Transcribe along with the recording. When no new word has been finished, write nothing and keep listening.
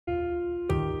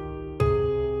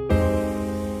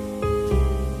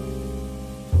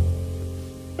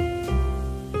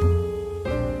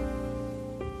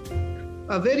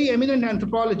a very eminent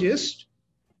anthropologist.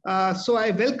 So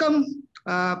I welcome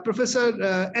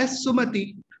Professor S.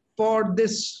 Sumathi for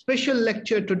this special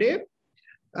lecture today.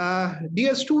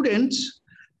 Dear students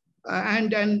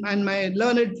and my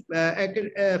learned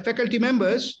faculty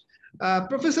members,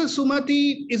 Professor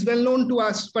Sumathi is well known to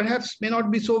us, perhaps may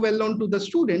not be so well known to the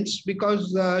students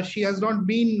because she has not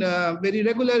been very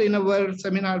regular in our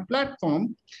seminar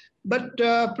platform. But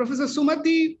Professor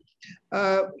Sumathi,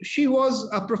 she was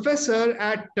a professor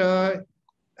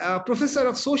professor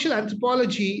of social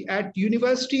anthropology at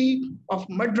University of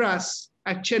Madras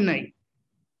at Chennai.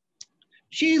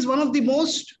 She is one of the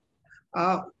most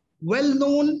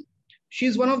well-known, she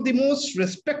is one of the most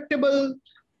respectable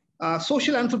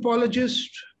social anthropologists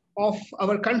of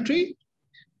our country.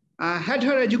 Had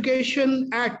her education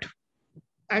at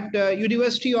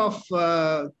University of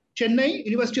Chennai,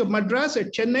 University of Madras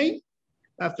at Chennai,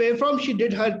 where she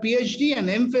did her PhD and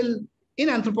MPhil in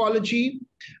anthropology.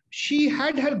 She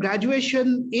had her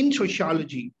graduation in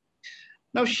sociology.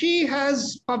 Now, she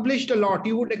has published a lot.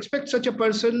 You would expect such a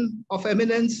person of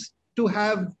eminence to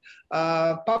have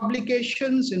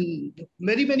publications in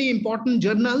very, very important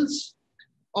journals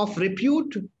of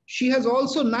repute. She has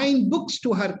also 9 books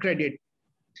to her credit.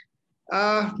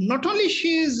 Not only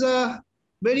she is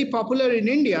very popular in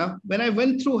India, when I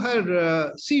went through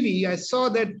her CV, I saw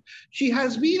that she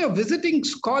has been a visiting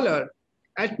scholar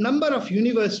at number of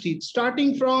universities,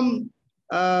 starting from,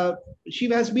 she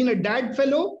has been a DAD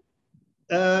fellow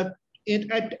at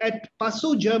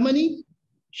Passau, Germany.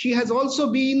 She has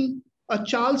also been a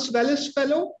Charles Wallace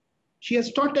fellow. She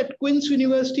has taught at Queen's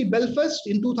University, Belfast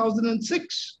in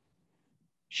 2006.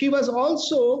 She was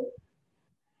also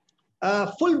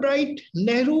a Fulbright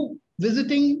Nehru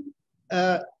visiting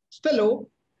fellow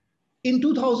in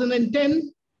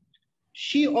 2010.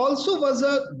 She also was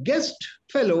a guest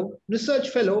fellow, research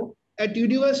fellow at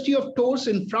University of Tours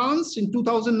in France in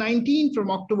 2019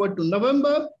 from October to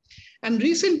November. And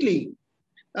recently,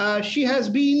 she has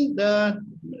been a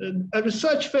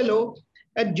research fellow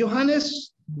at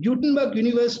Johannes Gutenberg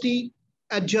University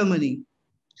at Germany.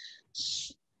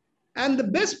 And the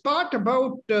best part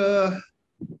about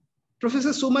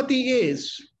Professor Sumathi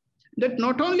is that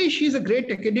not only she's a great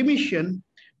academician,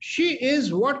 she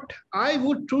is what I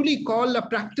would truly call a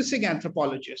practicing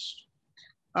anthropologist.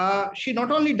 She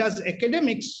not only does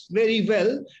academics very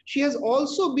well, she has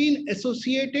also been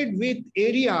associated with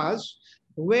areas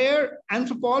where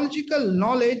anthropological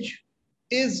knowledge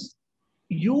is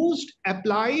used,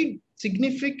 applied,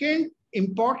 significant,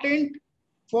 important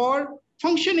for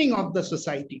functioning of the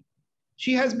society.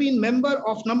 She has been member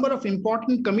of number of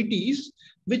important committees,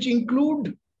 which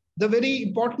include the very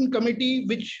important committee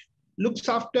which looks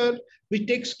after, which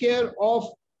takes care of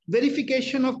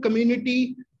verification of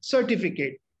community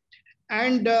certificate.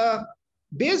 And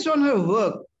based on her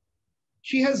work,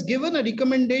 she has given a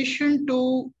recommendation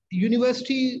to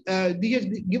university,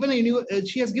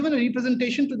 she has given a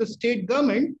representation to the state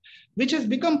government, which has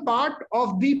become part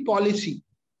of the policy.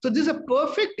 So this is a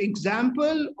perfect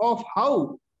example of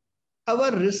how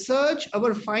our research,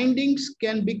 our findings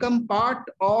can become part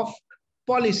of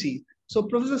policy. So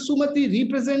Professor Sumathi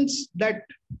represents that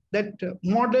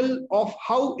model of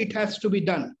how it has to be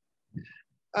done.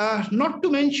 Not to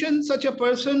mention, such a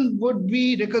person would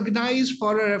be recognized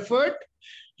for her effort.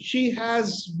 She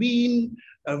has been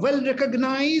a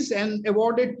well-recognized and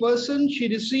awarded person. She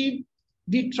received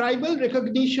the Tribal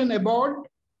Recognition Award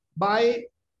by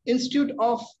Institute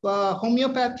of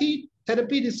Homeopathy,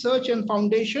 Therapy Research and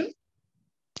Foundation.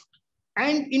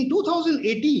 And in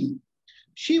 2018,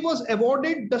 she was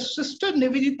awarded the Sister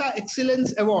Nivedita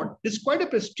Excellence Award. It's quite a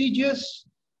prestigious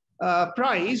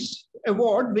prize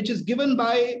award, which is given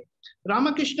by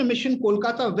Ramakrishna Mission,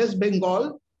 Kolkata, West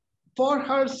Bengal, for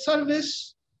her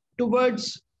service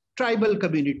towards tribal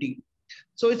community.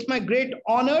 So it's my great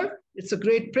honor. It's a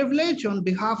great privilege on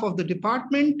behalf of the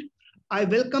department. I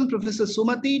welcome Professor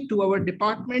Sumathi to our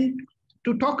department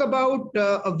to talk about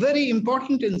a very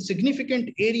important and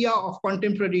significant area of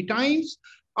contemporary times,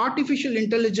 artificial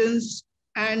intelligence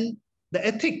and the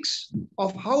ethics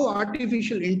of how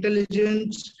artificial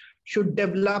intelligence should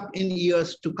develop in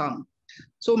years to come.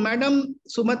 So, Madam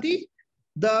Sumathi,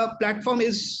 the platform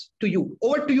is to you.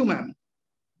 Over to you, ma'am.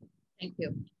 Thank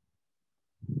you.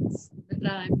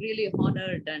 I'm really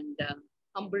honored and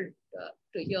humbled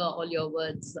to hear all your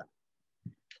words.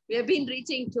 We have been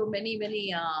reaching to many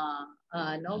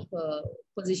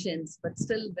positions, but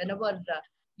still whenever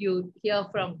you hear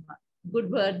from good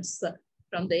words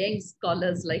from the young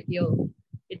scholars like you,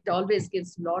 it always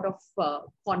gives a lot of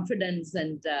confidence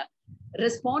and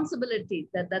responsibility.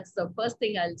 That's the first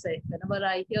thing I'll say. Whenever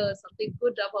I hear something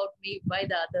good about me by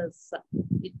the others,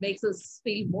 it makes us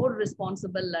feel more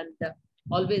responsible, and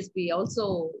always we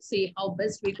also see how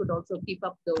best we could also keep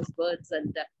up those birds,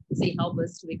 and see how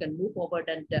best we can move forward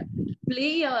and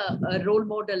play a role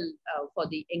model for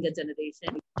the younger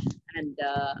generation. And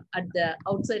at the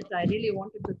outset, I really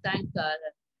wanted to thank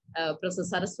Professor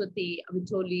Saraswati,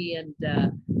 Avitoli, and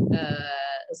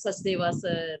Sachdeva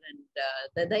sir,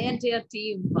 and the entire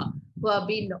team who have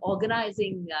been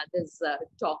organizing this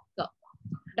talk.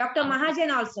 Dr.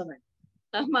 Mahajan also, ma'am.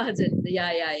 Mahajan,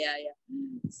 yeah.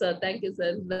 So thank you,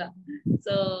 sir.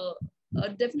 So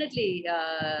definitely,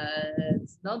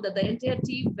 the entire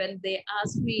team, when they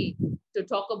asked me to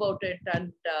talk about it,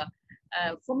 and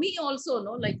for me also,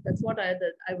 like that's what I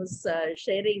was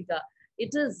sharing.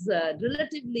 It is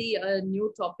relatively a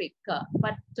new topic,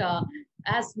 but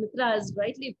as Mitra has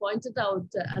rightly pointed out,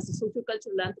 as a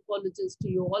sociocultural anthropologist,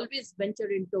 you always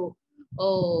venture into,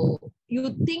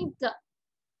 you think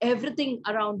everything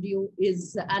around you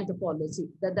is anthropology.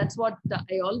 That's what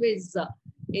I always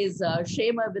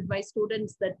share with my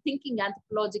students, that thinking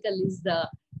anthropological is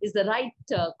the right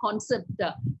concept,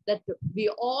 that we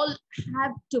all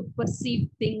have to perceive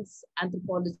things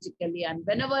anthropologically. And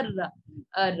whenever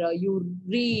you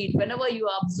read, whenever you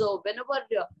observe, whenever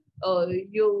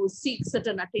you seek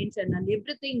certain attention, and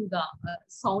everything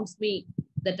sounds me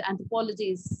that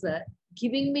anthropology is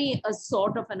giving me a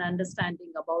sort of an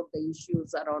understanding about the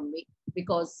issues around me,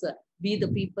 because we the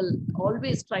people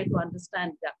always try to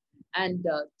understand and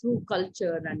through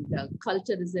culture, and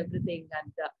culture is everything,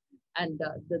 and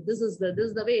this is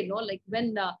the way, like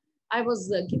when I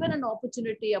was given an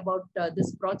opportunity about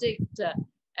this project,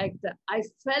 I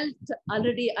felt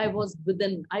already I was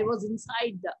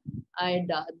inside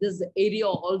and this area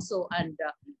also, and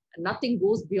nothing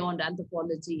goes beyond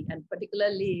anthropology, and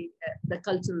particularly the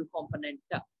cultural component.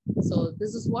 So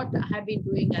this is what I have been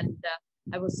doing, and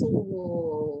I was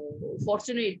so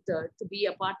fortunate to be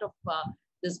a part of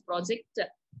this project.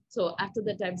 So after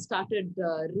that, I've started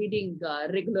reading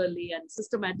regularly and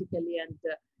systematically, and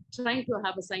trying to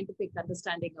have a scientific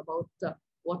understanding about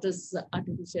what is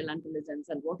artificial intelligence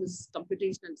and what is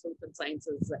computational social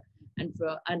sciences. And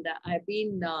I've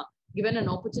been given an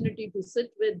opportunity to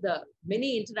sit with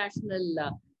many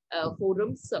international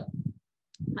forums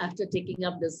after taking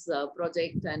up this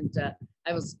project, and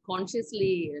I was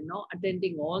consciously,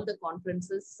 attending all the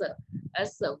conferences,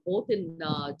 as both in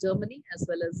Germany as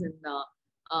well as in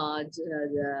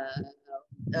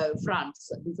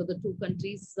France. These are the two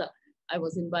countries I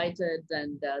was invited,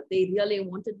 and they really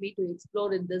wanted me to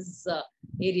explore in this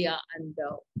area, and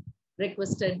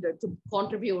requested to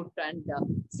contribute and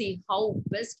see how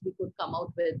best we could come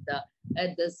out with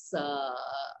this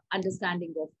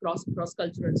understanding of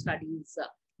cross-cultural studies,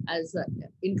 as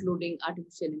including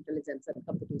artificial intelligence and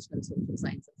computational social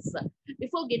sciences.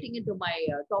 Before getting into my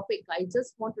topic, I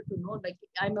just wanted to know, like,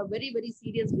 I'm a very, very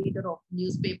serious reader of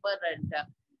newspaper,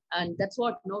 and that's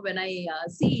what, when I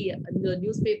see the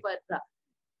newspaper,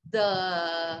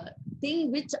 the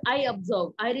thing which I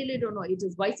observe, I really don't know, it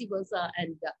is vice versa,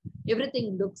 and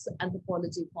everything looks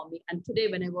anthropology for me. And today,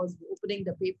 when I was opening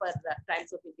the paper,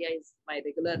 Times of India is my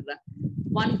regular,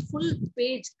 one full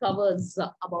page covers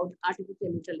about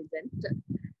artificial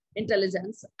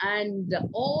intelligence, and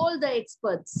all the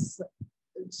experts,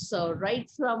 so right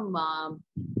from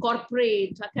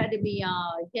corporate, academia,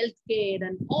 healthcare,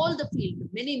 and all the fields,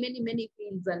 many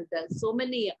fields, and so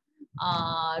many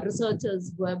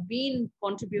researchers who have been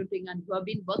contributing and who have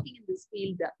been working in this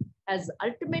field, has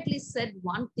ultimately said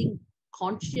one thing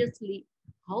consciously,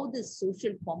 how this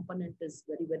social component is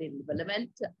very, very relevant.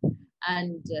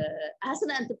 And as an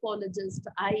anthropologist,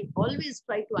 I always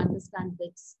try to understand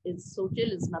that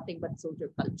social is nothing but social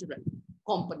cultural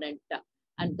component.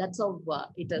 And that's how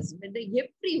it has been.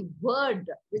 Every word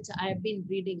which I have been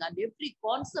reading, and every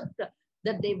concept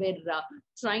that they were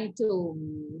trying to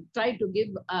give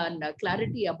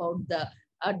clarity about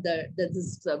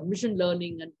this machine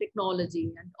learning and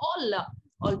technology and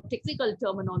all technical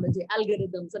terminology,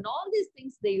 algorithms, and all these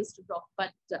things they used to talk.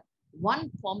 But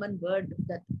one common word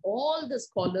that all the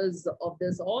scholars of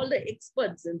this, all the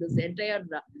experts in this entire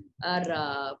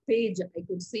page I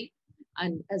could see,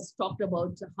 and has talked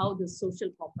about how the social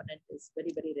component is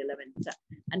very, very relevant.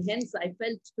 And hence I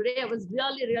felt today I was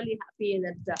really, really happy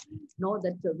that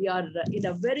that we are in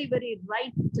a very, very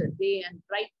right way and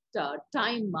right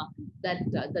time, that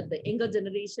the younger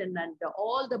generation and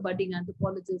all the budding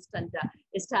anthropologists and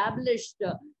established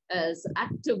as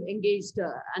active, engaged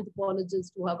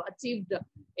anthropologists who have achieved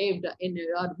in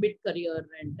your mid-career.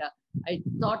 And I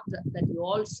thought that you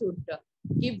all should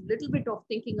give little bit of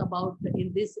thinking about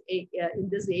in this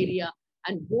area,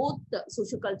 and both the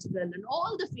sociocultural and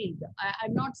all the field.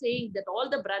 I'm not saying that all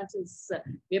the branches,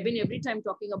 we have been every time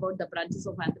talking about the branches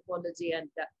of anthropology, and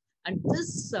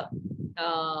this,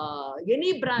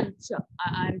 any branch,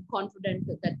 I'm confident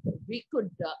that we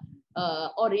could,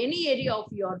 or any area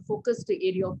of your focused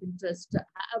area of interest,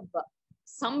 have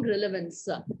some relevance,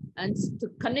 and to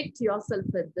connect yourself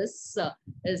with this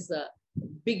is a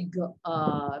big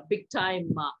time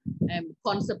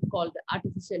concept called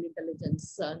artificial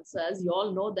intelligence. So as you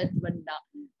all know that when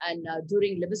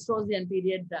during Levi-Straussian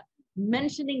period,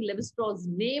 mentioning Levi-Strauss'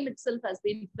 name itself has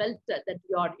been felt that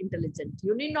you are intelligent.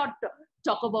 You need not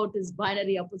talk about his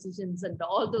binary oppositions and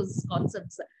all those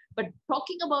concepts, but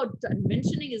talking about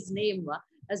mentioning his name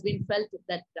has been felt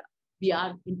that we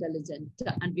are intelligent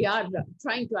and we are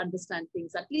trying to understand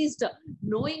things. At least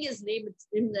knowing his name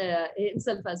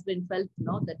himself has been felt,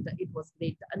 that it was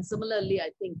great. And similarly, I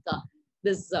think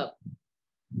this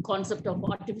concept of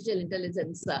artificial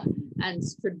intelligence and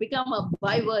should become a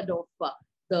byword of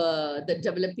the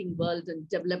developing world and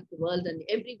developed world, and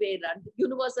everywhere, and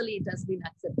universally it has been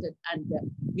accepted. And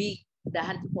we, the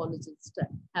anthropologists,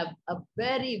 have a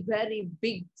very, very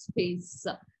big space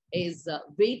is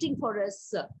waiting for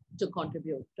us to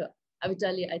contribute.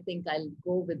 Avitoli, I think I'll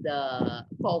go with the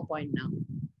PowerPoint now.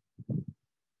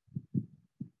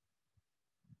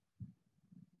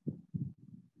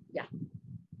 Yeah,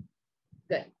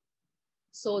 good.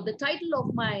 So the title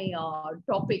of my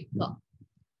topic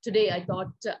today, I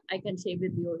thought I can share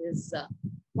with you is,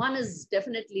 one is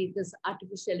definitely this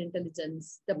artificial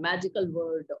intelligence, the magical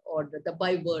word, or the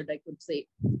byword, I could say,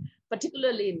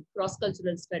 particularly in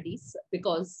cross-cultural studies,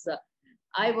 because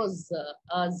I was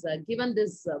given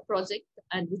this project,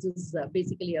 and which is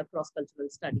basically a cross-cultural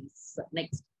studies.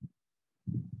 Next.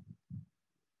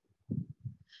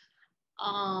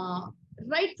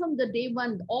 Right from the day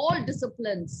one, all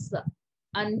disciplines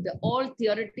and all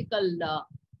theoretical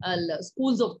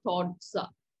schools of thoughts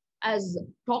as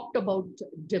talked about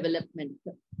development.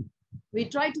 We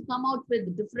try to come out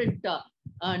with different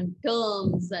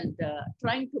terms and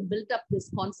trying to build up this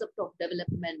concept of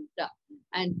development.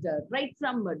 And right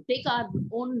from take our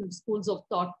own schools of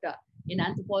thought in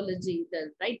anthropology,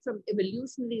 right from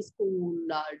evolutionary school,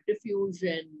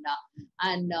 diffusion,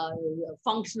 and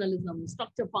functionalism,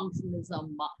 structure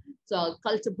functionalism, so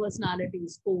culture personality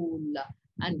school,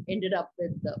 and ended up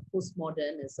with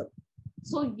postmodernism.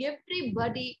 So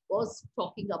everybody was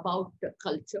talking about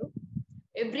culture.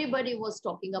 Everybody was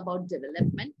talking about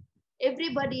development.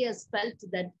 Everybody has felt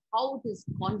that how this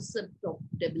concept of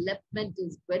development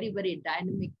is very, very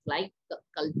dynamic, like the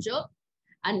culture,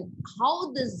 and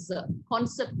how this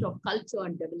concept of culture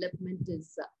and development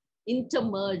is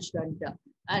intermerged and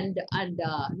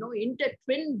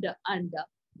intertwined, and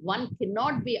one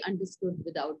cannot be understood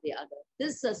without the other.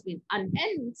 This has been, and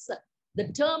hence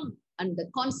the term and the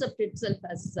concept itself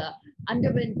has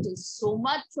underwent so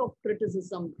much of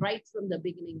criticism right from the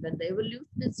beginning. When the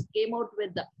evolutionists came out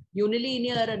with the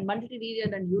unilinear and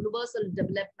multilinear and universal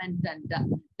development,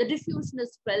 and the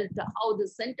diffusionists felt how the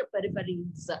center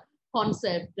peripheries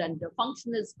concept, and the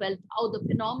functionalists felt how the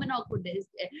phenomena could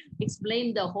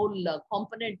explain the whole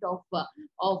component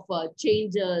of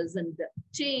changes and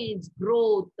change,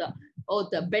 growth, or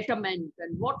the betterment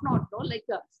and whatnot. Like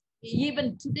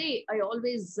even today, I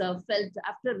always felt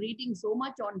after reading so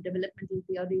much on developmental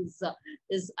theories,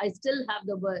 I still have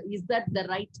the word, is that the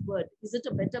right word? Is it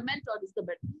a betterment, or is the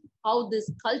better? How this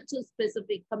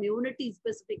culture-specific,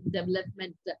 community-specific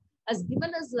development has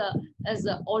given us as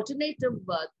an alternative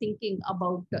thinking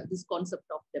about this concept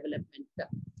of development.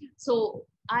 So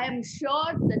I am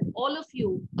sure that all of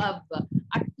you have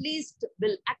at least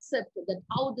will accept that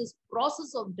how this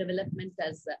process of development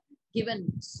has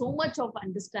given so much of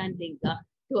understanding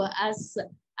to us,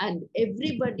 and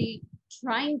everybody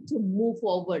trying to move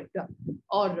forward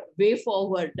or way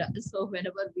forward. So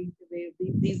whenever these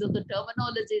are the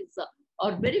terminologies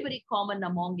are very, very common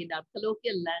among in our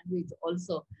colloquial language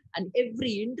also. And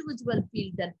every individual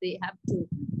feel that they have to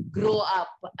grow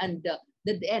up, and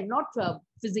that they are not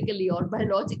physically or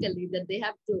biologically, that they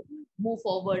have to move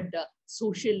forward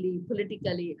socially,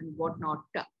 politically, and whatnot.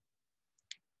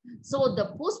 So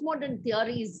the postmodern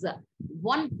theories,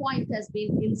 one point has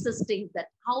been insisting that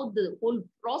how the whole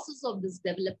process of this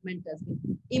development has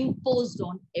been imposed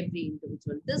on every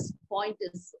individual. This point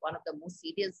is one of the most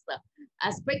serious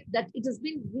aspect, that it has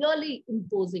been really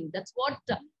imposing. That's what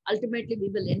ultimately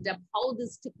we will end up, how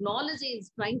this technology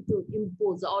is trying to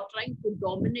impose or trying to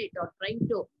dominate or trying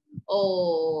to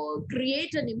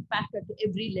create an impact at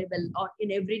every level or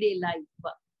in everyday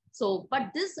life. So,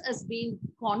 but this has been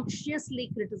consciously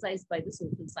criticized by the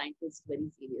social scientists very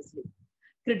seriously.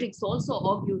 critics also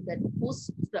argue that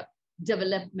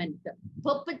post-development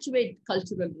perpetuate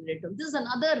cultural relativism. This is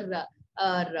another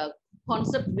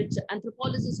concept which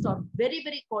anthropologists are very,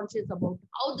 very conscious about,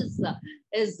 how this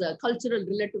is cultural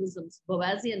relativism,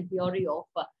 Bavasian theory of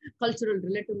cultural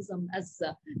relativism as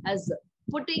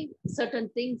putting certain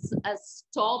things as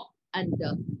top and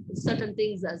certain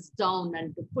things as down,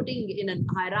 and putting in a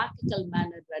hierarchical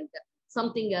manner, and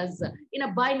something as in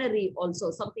a binary also,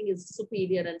 something is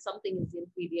superior and something is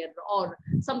inferior, or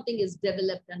something is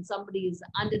developed and somebody is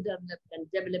underdeveloped and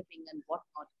developing and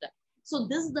whatnot. So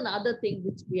this is another thing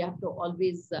which we have to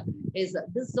always, this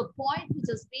is a point which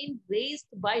has been raised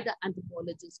by the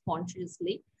anthropologists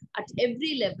consciously at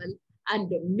every level,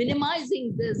 and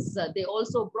minimizing this, they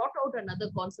also brought out another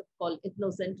concept called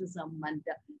ethnocentrism, and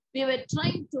we were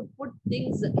trying to put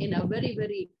things in a very,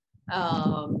 very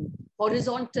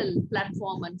horizontal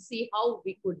platform and see how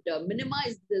we could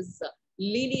minimize this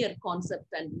linear concept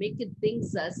and make it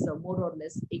things as more or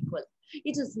less equal.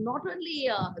 It is not only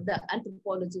the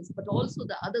anthropologists, but also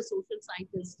the other social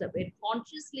scientists were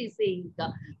consciously saying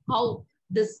how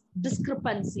this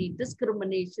discrepancy,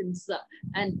 discriminations,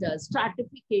 and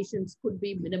stratifications could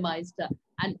be minimized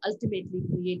and ultimately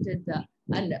created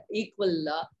an equal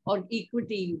or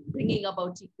equity, bringing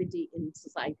about equity in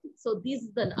society. So this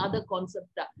is another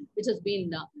concept which has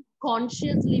been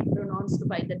consciously pronounced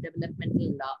by the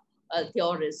developmental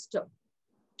theorist.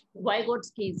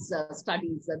 Vygotsky's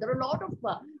studies. There are a lot of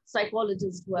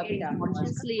psychologists who have been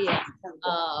consciously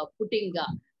putting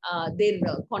their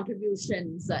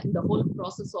contributions in the whole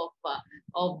process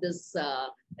of this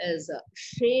as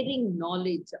sharing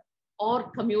knowledge or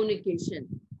communication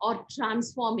or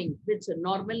transforming, which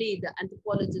normally the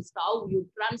anthropologists, how you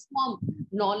transform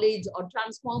knowledge or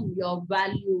transform your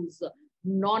values,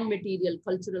 non-material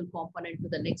cultural component to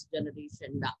the next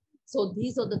generation. So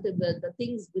these are the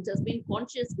things which has been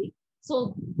consciously.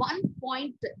 So one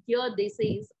point here they say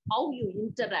is how you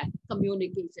interact,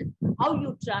 communication, how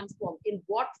you transform, in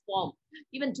what form.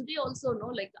 Even today also, no,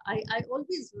 like I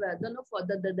always, don't know, for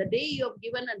the day you have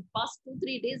given and past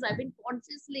 2-3 days, I've been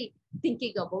consciously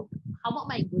thinking about how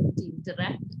am I going to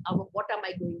interact, what am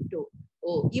I going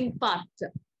to impart,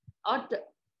 or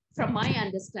from my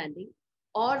understanding,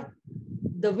 or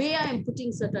the way I am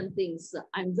putting certain things.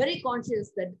 I'm very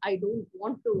conscious that I don't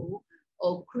want to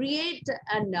create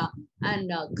an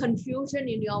confusion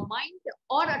in your mind,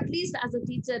 or at least as a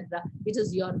teacher, it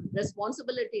is your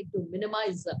responsibility to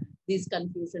minimize these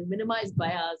confusion, minimize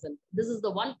bias. And this is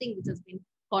the one thing which has been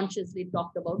consciously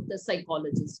talked about the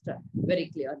psychologist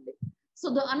very clearly.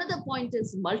 So the another point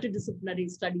is multidisciplinary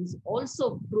studies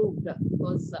also proved,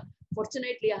 because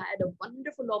fortunately I had a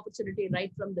wonderful opportunity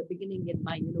right from the beginning in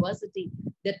my university,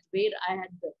 that where I had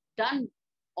done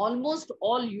almost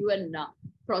all UN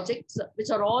projects, which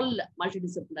are all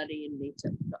multidisciplinary in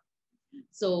nature.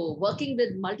 So working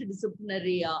with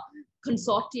multidisciplinary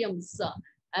consortiums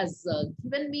has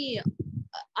given me,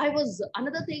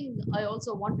 another thing I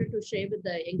also wanted to share with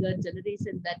the younger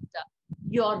generation, that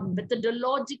your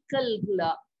methodological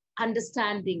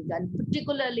understanding, and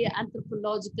particularly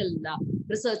anthropological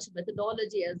research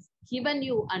methodology, has given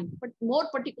you, but more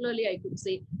particularly I could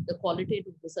say the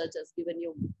qualitative research has given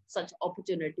you such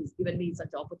opportunities, given me such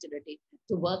opportunity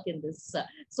to work in this.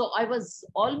 So I was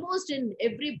almost in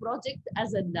every project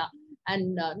as an,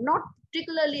 and not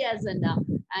particularly as an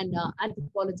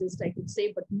anthropologist, I could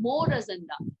say, but more as a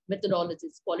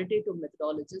methodologist, qualitative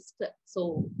methodologist.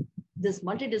 So this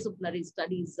multidisciplinary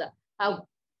studies have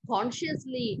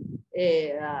consciously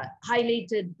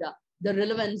highlighted the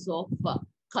relevance of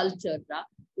culture,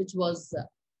 which was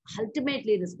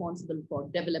ultimately responsible for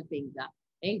developing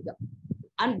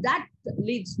and that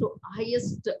leads to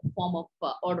highest form of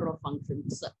order of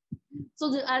functions.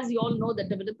 So as you all know, the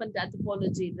development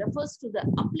anthropology refers to the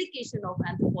application of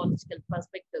anthropological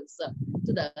perspectives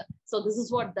so this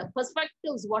is what the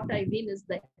perspectives, what I mean is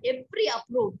that every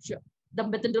approach, the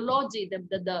methodology,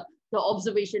 the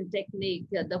observation technique,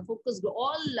 the focus,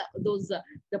 all those,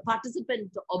 the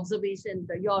participant observation,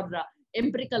 your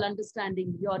empirical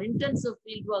understanding, your intensive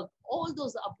fieldwork, all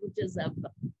those approaches have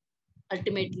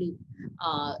ultimately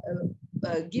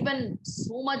given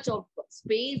so much of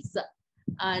space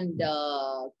and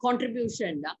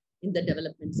contribution in the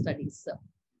development studies.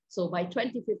 So by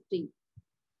 2050,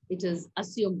 it is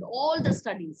assumed all the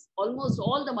studies, almost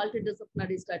all the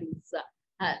multidisciplinary studies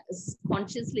is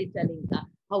consciously telling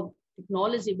how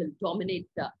technology will dominate,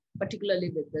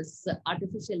 particularly with this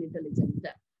artificial intelligence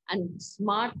and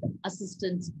smart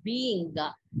assistants being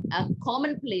a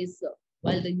commonplace,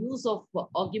 while the use of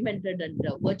augmented and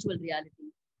virtual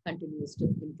reality continues to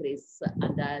increase.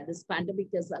 And this pandemic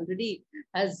has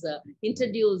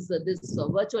introduced this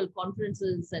virtual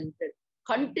conferences, and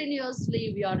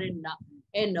continuously we are in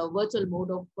a virtual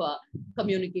mode of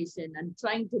communication and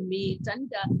trying to meet.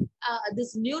 And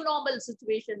this new normal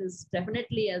situation is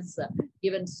definitely has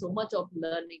given so much of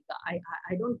learning.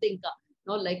 I don't think,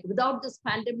 like without this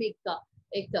pandemic,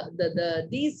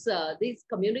 these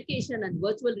communication and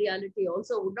virtual reality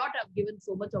also would not have given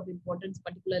so much of importance,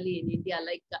 particularly in India.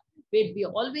 Like we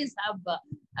always have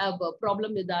a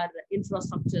problem with our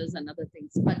infrastructures and other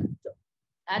things. But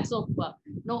as of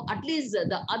at least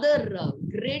the other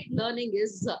great learning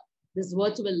is this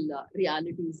virtual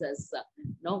realities as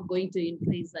going to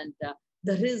increase. And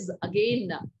there is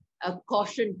again a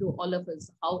caution to all of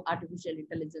us how artificial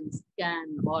intelligence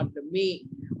can or may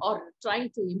or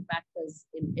trying to impact us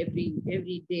in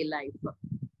everyday life.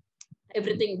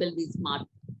 Everything will be smart,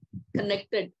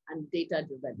 connected, and data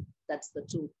driven. That's the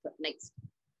truth. Next.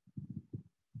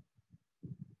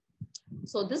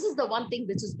 So this is the one thing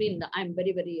which has been, I'm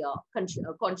very, very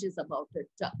conscious about it.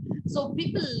 So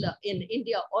people in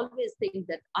India always think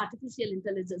that artificial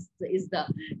intelligence is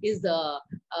the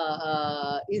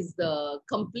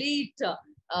complete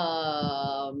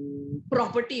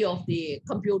property of the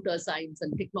computer science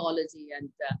and technology, and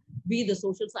we the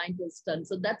social scientists. And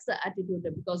so that's the attitude,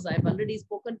 because I've already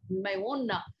spoken in my own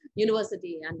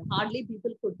university, and hardly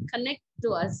people could connect to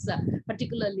us,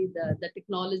 particularly the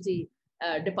technology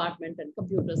department and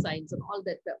computer science and all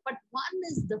that. But one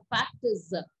is the fact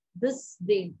is this,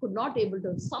 they could not able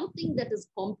to something that is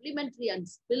complementary and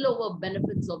spillover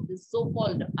benefits of this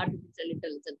so-called artificial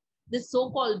intelligence. This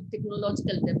so-called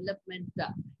technological development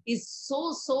is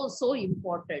so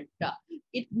important.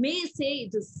 It may say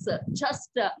it is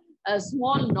just a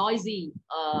small noisy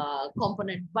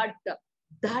component, but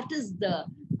that is the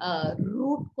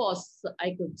root cause,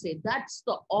 I could say. That's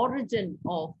the origin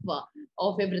of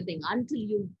everything. Until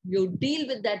you deal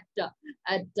with that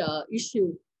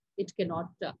issue, it cannot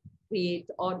create,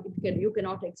 or you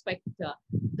cannot expect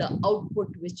the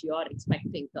output which you are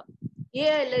expecting.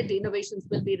 AI-led innovations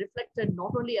will be reflected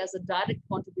not only as a direct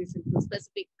contribution to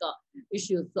specific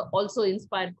issues, also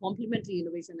inspire complementary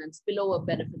innovation and spillover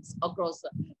benefits across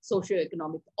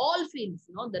socio-economic, all fields.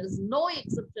 There is no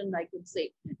exception, I could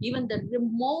say. Even the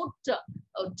remote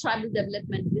tribal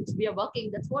development which we are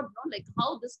working, that's what, like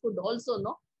how this could also,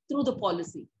 through the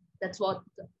policy. That's what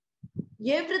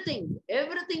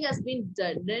everything has been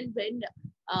done when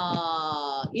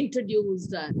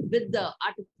introduced with the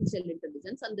artificial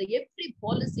intelligence, and the every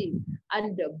policy,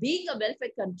 and being a welfare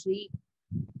country,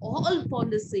 all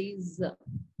policies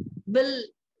will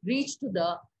reach to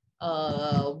the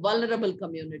vulnerable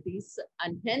communities,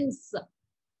 and hence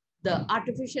the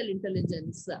artificial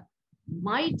intelligence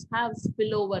might have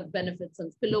spillover benefits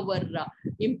and spillover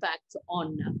impacts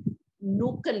on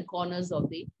nook and corners of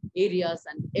the areas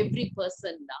and every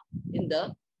person in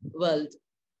the world.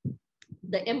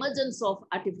 The emergence of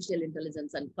artificial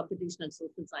intelligence and computational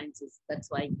social sciences, that's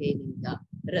why gaining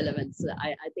relevance.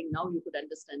 I think now you could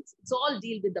understand. It's all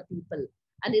deal with the people,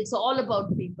 and it's all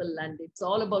about people, and it's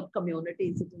all about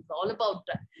communities. It is all about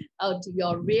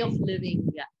your way of living.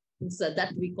 So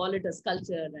that we call it as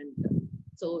culture. And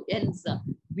so hence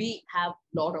we have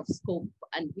a lot of scope,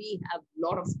 and we have a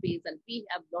lot of space, and we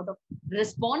have a lot of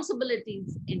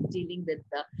responsibilities in dealing with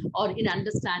or in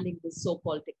understanding the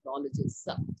so-called technologies.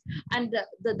 And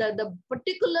the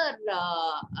particular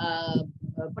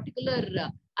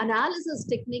analysis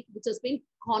technique which has been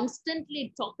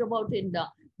constantly talked about in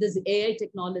this AI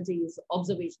technology is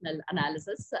observational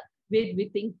analysis. We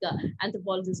think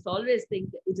anthropologists always think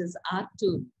it is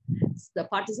R2. The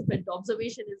participant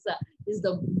observation is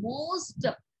the most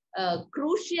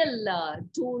crucial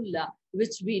tool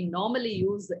which we normally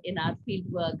use in our field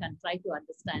work and try to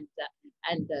understand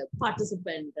and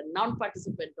participant and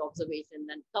non-participant observation,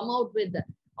 and come out with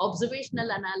observational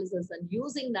analysis and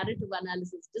using narrative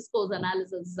analysis, discourse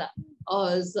analysis,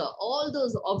 so all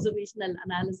those observational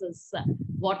analysis,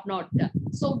 whatnot.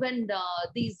 So when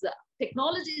these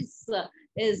technologies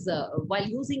is while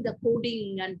using the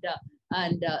coding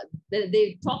and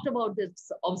they talked about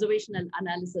this observational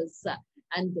analysis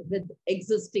and with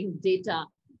existing data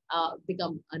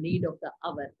become a need of the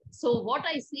hour. So what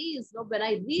I see is when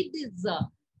I read these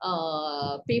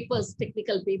papers,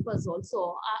 technical papers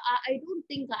also, I don't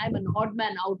think I'm an odd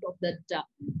man out of that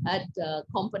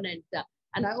component.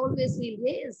 And I always feel,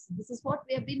 yes, this is what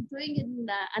we have been doing in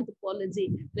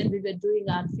anthropology when we were doing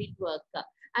our field work.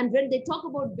 And when they talk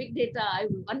about big data, I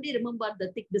only remember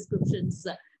the thick descriptions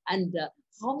and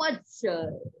how much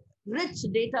rich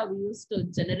data we used to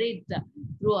generate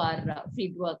through our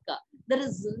field work. there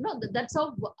is, that's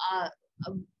how,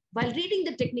 while reading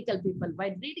the technical paper,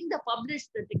 while reading the published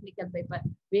technical paper,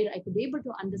 where I could be able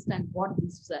to understand what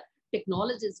these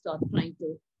technologists are trying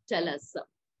to tell us.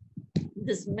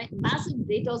 This massive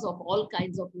data of all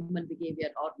kinds of human behavior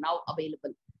are now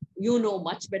available. You know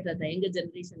much better, the younger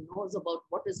generation knows about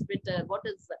what is Twitter, what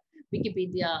is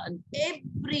Wikipedia, and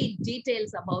every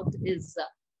details about is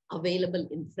available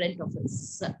in front of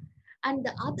us. And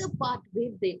the other part where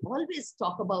they always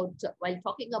talk about, while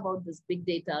talking about this big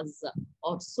data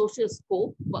or social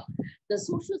scope, the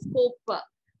social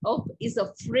scope is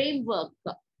a framework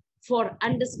for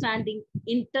understanding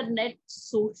internet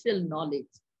social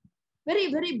knowledge.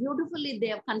 Very, very beautifully they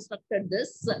have constructed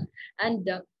this. And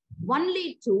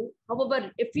only to,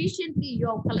 however, efficiently you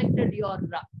have collected your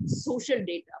social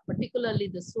data,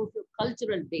 particularly the social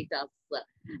cultural data,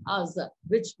 as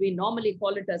which we normally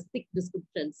call it as thick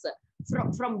descriptions,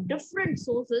 from different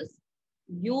sources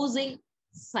using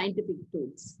scientific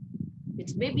tools.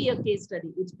 It may be a case study,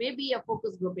 it may be a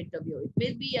focus group interview, it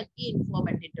may be a key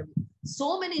informant interview.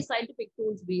 So many scientific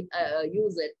tools we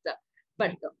use it,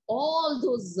 but all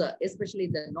those, especially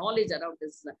the knowledge around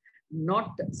is not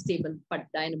stable but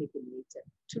dynamic in nature.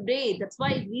 Today, that's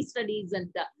why these studies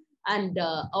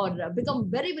or become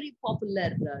very, very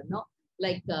popular.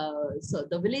 Like so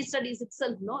the village studies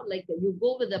itself, like you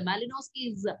go with the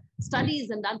Malinowski's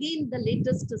studies, and again the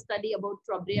latest study about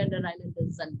Trobriand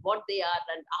Islanders and what they are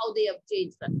and how they have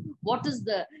changed, what is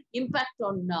the impact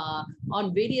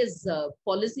on various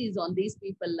policies on these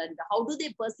people, and how do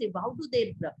they perceive, how do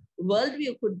their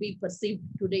worldview could be perceived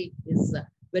today is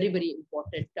very, very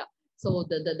important. So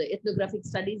the ethnographic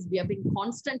studies we have been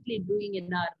constantly doing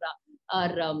in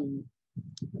our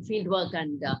field work,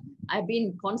 and I've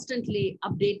been constantly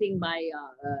updating my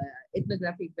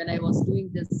ethnographic when I was doing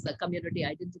this community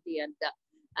identity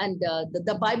and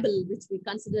the Bible, which we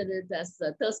consider it as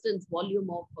Thurston's volume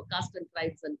of caste and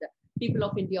tribes, and People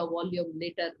of India volume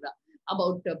later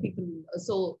about people.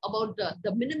 So about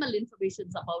the minimal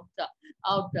informations about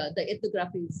the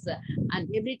ethnographies, and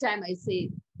every time I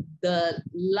say the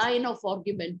line of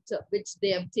argument which they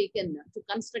have taken to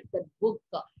construct that book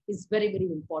is very, very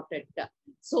important.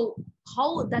 So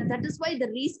how that is why the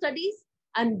restudies,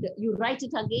 and you write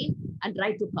it again and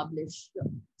try to publish,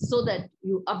 so that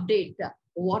you update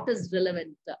what is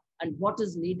relevant and what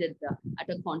is needed at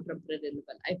a contemporary level.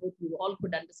 I hope you all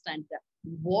could understand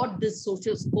what this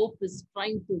social scope is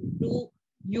trying to do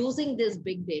using this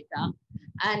big data,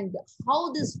 and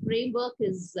how this framework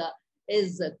is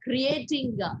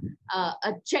creating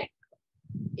a check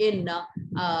in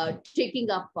taking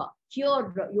up.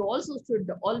 Here, you also should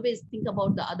always think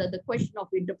about the question of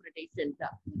interpretation.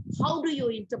 How do you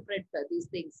interpret these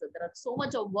things? There are so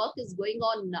much of work is going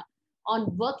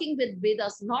on working with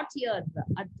Vedas, not here.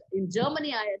 In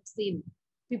Germany, I had seen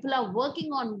people are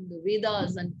working on the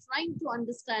Vedas and trying to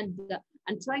understand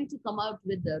and trying to come out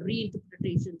with the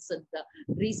reinterpretations and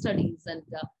restudies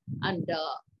and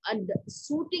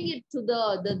suiting it to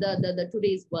the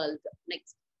today's world.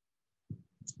 Next.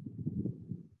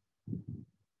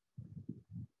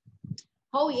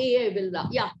 How AI will,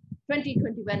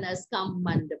 2021 has come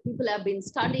and people have been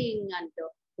studying, and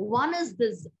one is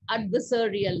this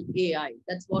adversarial AI.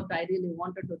 That's what I really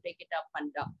wanted to take it up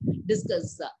and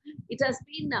discuss. It has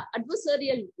been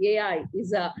adversarial AI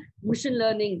is a machine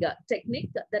learning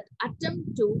technique that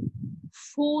attempt to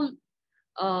fool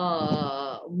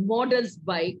models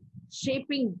by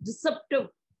shaping deceptive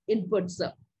inputs.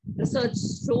 Research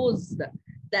shows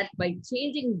that by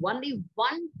changing only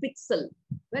one pixel,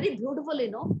 very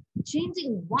beautiful,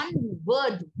 changing one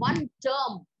word, one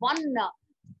term, one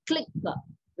click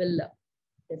will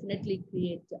definitely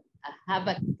create a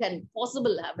havoc, and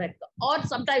possible havoc, or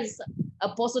sometimes a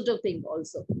positive thing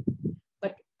also.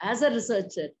 But as a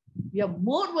researcher, we are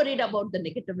more worried about the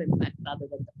negative impact rather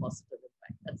than the positive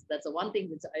impact. That's the one thing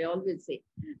which I always say.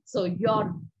 So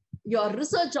your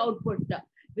research output,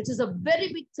 which is a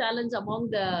very big challenge among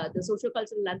the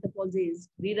sociocultural anthropology, is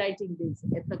rewriting these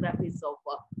ethnographies of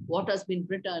what has been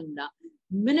written,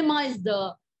 minimize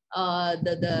the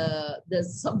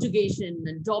subjugation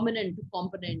and dominant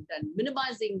component, and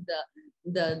minimizing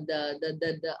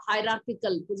the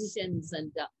hierarchical positions,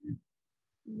 and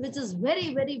which is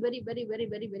very, very, very, very, very,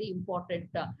 very, very important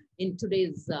in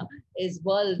today's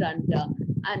world,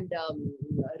 and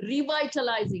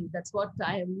revitalizing. That's what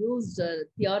I have used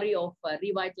theory of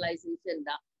revitalization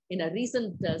in a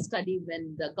recent study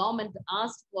when the government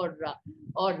asked for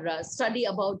or study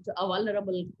about a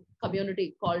vulnerable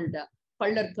community called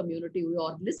Pallar community, who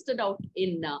are listed out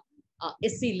in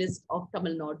SC list of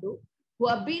Tamil Nadu, who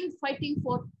have been fighting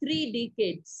for 3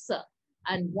 decades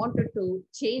and wanted to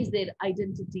change their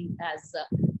identity as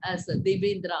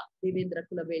Devendra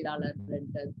Kulavelalar,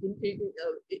 and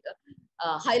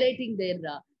highlighting their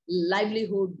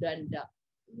livelihood, and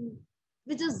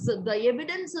which is the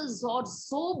evidences are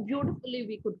so beautifully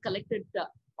we could collect it.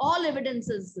 All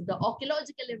evidences, the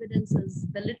archaeological evidences,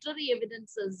 the literary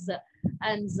evidences,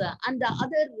 and the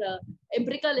other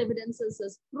empirical evidences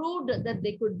has proved that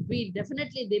they could be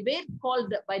definitely, they were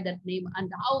called by that name,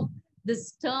 and how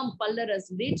this term Pallar has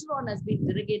later on has been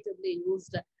derogatively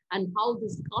used, and how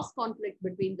this caste conflict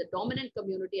between the dominant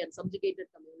community and subjugated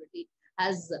community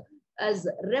has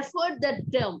referred that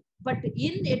term, but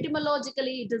in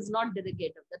etymologically it is not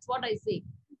derogative. That's what I say.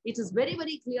 It is very,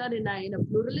 very clear in a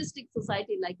pluralistic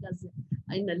society like us,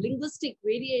 in a linguistic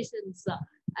variations,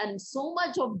 and so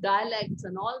much of dialects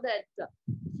and all that.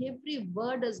 Every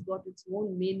word has got its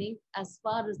own meaning as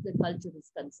far as the culture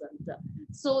is concerned.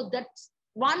 So that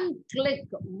one click,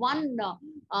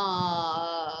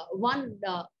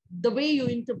 the way you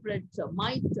interpret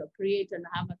might create an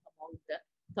havoc among the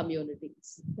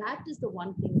communities. That is the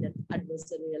one thing that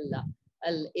adversarial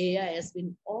AI has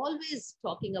been always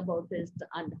talking about it,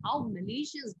 and how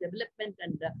malicious development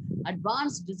and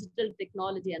advanced digital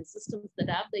technology and systems that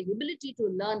have the ability to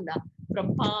learn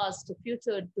from past to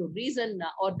future, to reason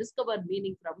or discover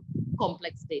meaning from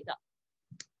complex data.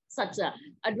 Such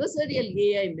adversarial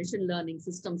AI machine learning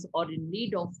systems are in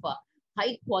need of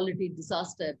high quality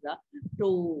disaster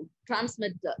to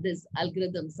transmit these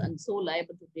algorithms, and so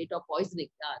liable to data poisoning.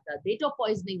 The data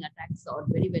poisoning attacks are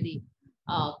very, very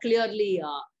clearly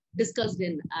discussed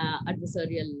in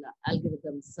adversarial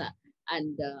algorithms,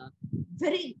 and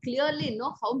very clearly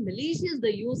know how malicious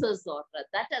the users are.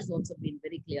 That has also been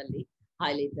very clearly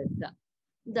highlighted.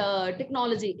 The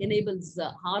technology enables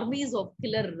armies of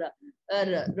killer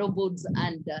robots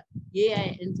and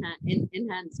AI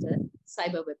enhanced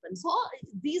cyber weapons. So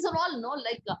these are all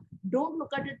don't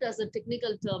look at it as a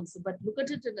technical terms, but look at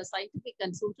it in a scientific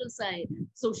and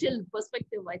social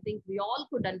perspective. I think we all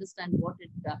could understand what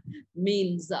it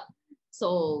means.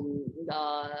 So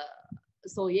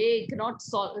AI cannot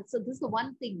solve. So this is the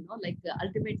one thing,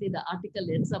 ultimately the article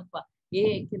ends up,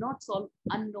 AI cannot solve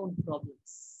unknown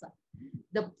problems.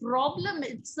 The problem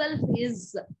itself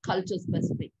is culture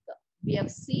specific. We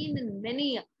have seen in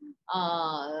many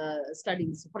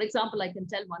studies. For example, I can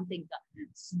tell one thing: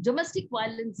 domestic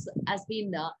violence has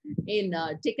been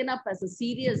taken up as a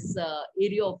serious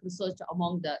area of research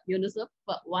among the UNICEF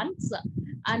once,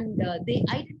 and they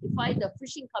identify the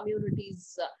fishing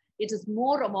communities. It is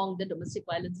more among the domestic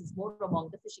violence is more among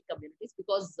the fishing communities,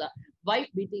 because wife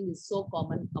beating is so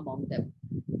common among them.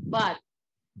 But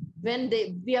when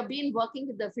we have been working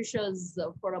with the fishers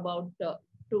for about 2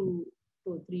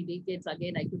 to 3 decades,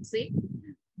 again, I could say.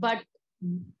 But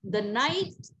the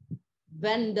night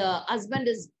when the husband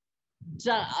is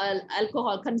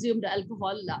consumed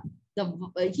alcohol,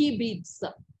 he beats.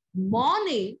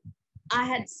 Morning, I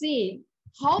had seen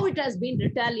how it has been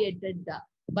retaliated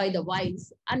by the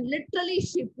wives, and literally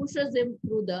she pushes him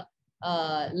through the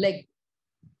leg.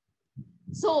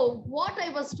 So what I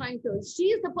was trying to,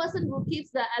 she is the person who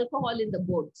keeps the alcohol in the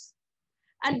boats.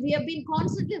 And we have been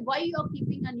constantly, why you're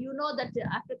keeping, and you know that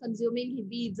after consuming, he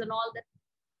beats and all that.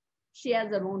 She has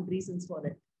her own reasons for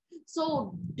it.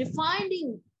 So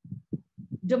defining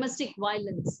domestic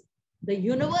violence, the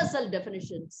universal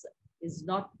definitions is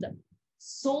not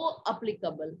so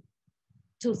applicable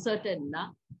to certain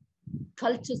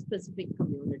culture-specific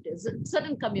communities,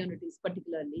 certain communities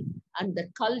particularly, and the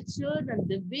culture and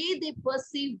the way they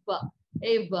perceive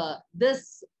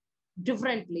this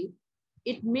differently.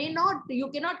 It may not,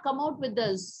 you cannot come out with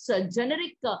this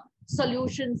generic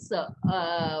solutions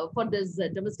for this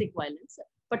domestic violence,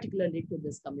 particularly to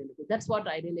this community. That's what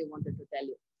I really wanted to tell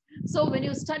you. So when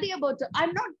you study about,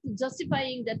 I'm not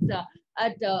justifying that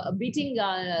beating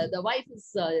the wife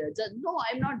is, no,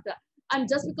 I'm not. And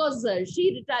just because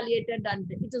she retaliated and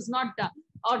it is not,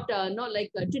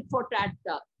 tit for tat,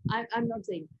 I'm not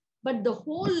saying. But the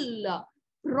whole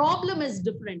problem is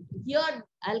different. Here,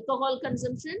 alcohol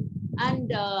consumption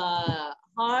and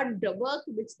hard work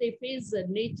which they face,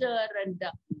 nature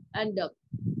and the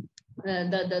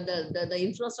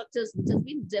infrastructures which has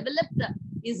been developed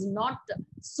is not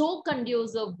so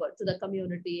conducive to the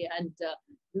community. And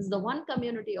this is the one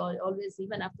community always,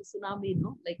 even after tsunami,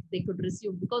 they could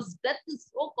resume, because death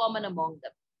is so common among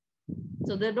them.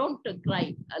 So they don't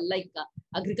cry like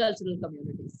agricultural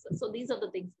communities. So these are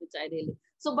the things which I really,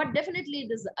 so, but definitely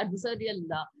this adversarial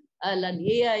and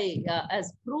AI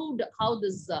has proved how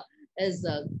this is,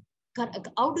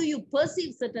 how do you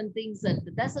perceive certain things, and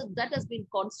that has been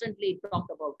constantly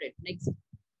talked about it. Next.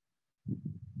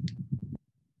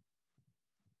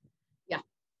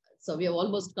 So we have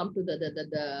almost come to the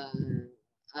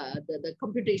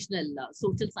computational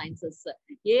social sciences.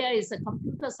 AI is a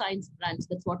computer science branch.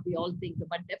 That's what we all think,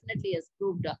 but definitely has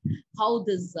proved how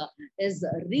this is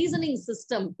reasoning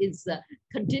system is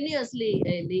continuously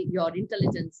your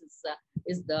intelligence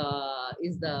is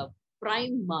the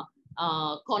prime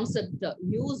concept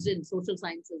used in social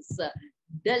sciences,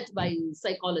 dealt by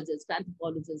psychologists,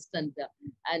 anthropologists, and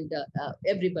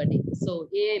everybody. So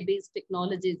AI-based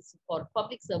technologies for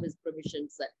public service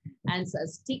provisions and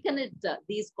has taken it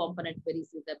these components very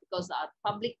seriously, because our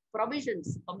public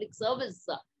provisions, public service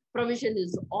provision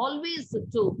is always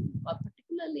to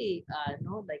particularly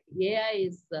like AI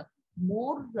is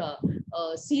more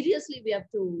seriously we have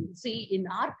to see in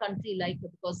our country, like,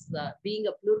 because being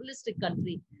a pluralistic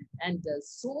country and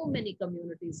so many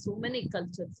communities, so many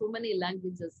cultures, so many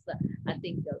languages, I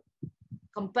think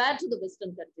compared to the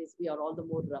Western countries, we are all the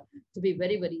more to be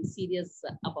very, very serious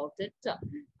about it.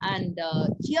 And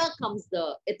here comes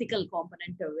the ethical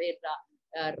component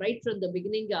where right from the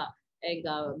beginning,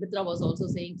 Mitra was also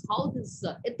saying how this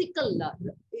ethical,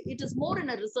 it is more in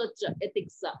a research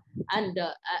ethics and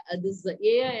this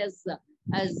AI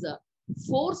as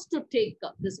forced to take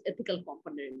this ethical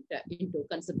component into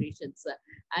considerations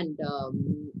and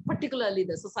particularly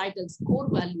the societal core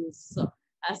values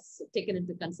as taken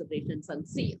into considerations and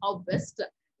see how best,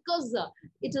 because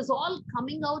it is all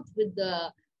coming out with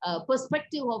the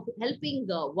perspective of helping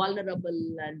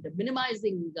vulnerable and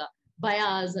minimizing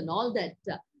bias and all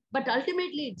that. But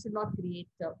ultimately, it should not create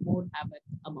more havoc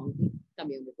among the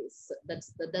communities.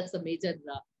 That's the major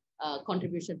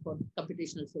contribution for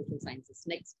computational social sciences.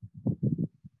 Next.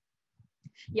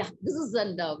 Yeah, this is,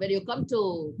 and when you come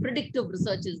to predictive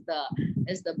research is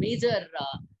the major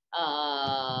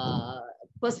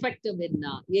perspective in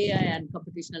AI and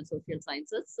computational social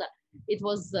sciences. It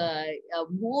was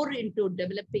more into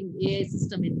developing AI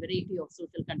system in variety of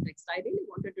social contexts. I really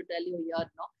wanted to tell you here,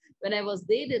 when I was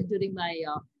there during my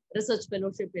research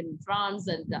fellowship in France,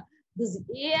 and this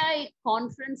AI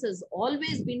conference has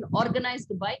always been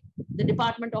organized by the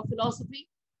Department of Philosophy,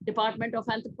 Department of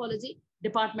Anthropology,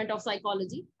 Department of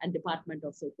Psychology, and Department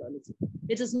of Sociology.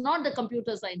 It is not the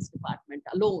computer science department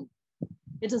alone.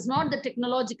 It is not the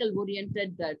technological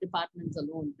oriented departments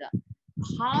alone.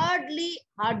 Hardly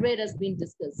hardware has been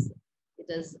discussed. It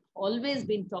has always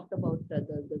been talked about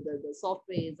the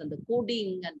softwares and the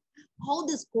coding and how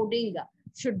this coding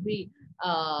should be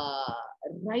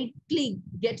rightly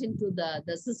get into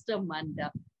the system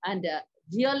and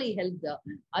really help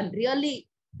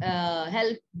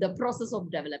help the process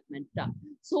of development.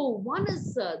 So one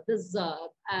is this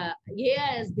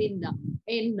AI has been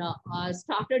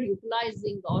started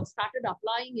utilizing or started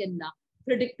applying in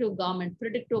predictive government,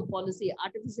 predictive policy,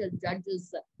 artificial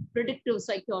judges, predictive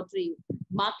psychiatry,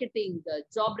 marketing,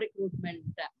 job recruitment,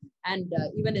 and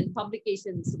even in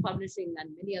publications, publishing, and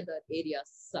many other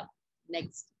areas.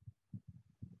 Next.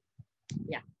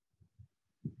 Yeah.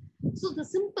 So the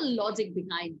simple logic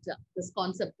behind this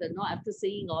concept, after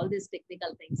seeing all these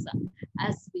technical things,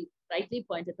 as we rightly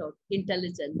pointed out,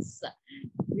 intelligence.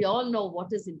 We all know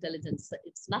what is intelligence.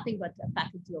 It's nothing but a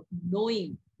faculty of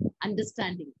knowing,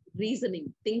 understanding,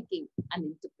 reasoning, thinking, and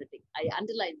interpreting. I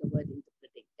underline the word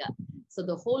interpreting. So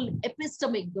the whole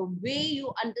epistemic, the way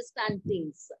you understand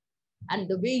things and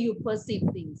the way you perceive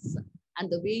things and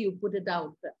the way you put it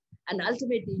out, and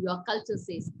ultimately your culture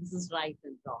says this is right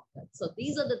and wrong. So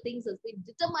these are the things that's been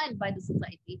determined by the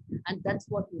society, and that's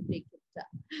what you take it.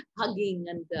 Hugging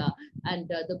and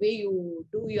the way you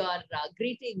do your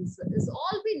greetings is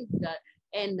all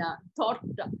been taught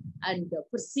and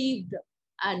perceived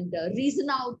and reason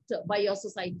out by your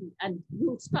society, and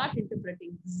you start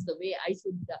interpreting this is the way I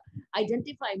should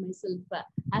identify myself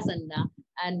as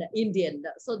an Indian.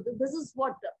 So this is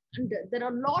what, and there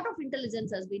are a lot of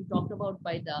intelligence has been talked about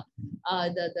by the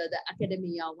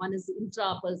academia. One is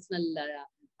intrapersonal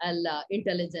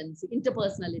intelligence,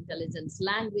 interpersonal intelligence,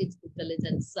 language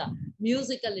intelligence,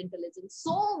 musical intelligence,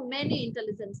 so many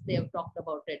intelligence they have talked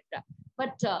about it.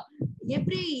 But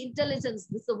every intelligence,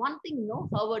 this is the one thing,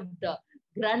 Howard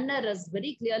Gardner has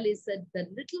very clearly said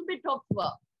that little bit of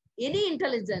any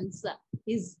intelligence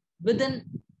is within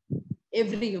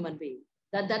every human being.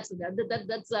 That's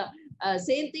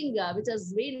same thing which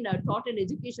has been taught in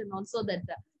education also, that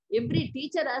every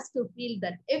teacher has to feel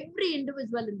that every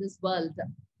individual in this world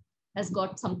has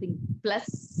got something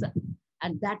plus,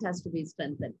 and that has to be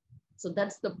strengthened. So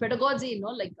that's the pedagogy,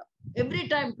 like every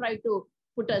time try to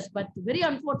put us, but very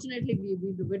unfortunately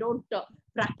we don't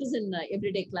practice in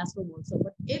everyday classroom also.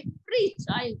 But every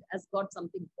child has got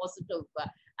something positive,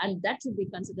 and that should be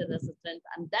considered as a strength,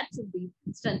 and that should be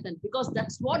strengthened, because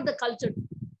that's what the culture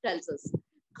tells us.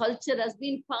 culture has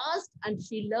been passed and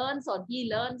she learns or he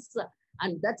learns,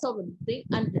 and that's our thing.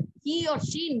 And he or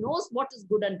she knows what is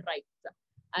good and right.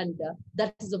 And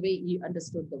that is the way he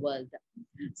understood the world.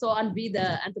 So, and we, the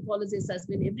anthropologist, has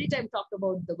been every time talked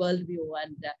about the worldview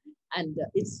and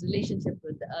its relationship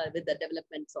with the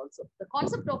developments also. The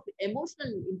concept of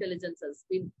emotional intelligence has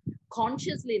been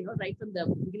consciously, right from the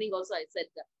beginning also, I said,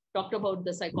 talked about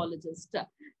the psychologist,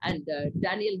 and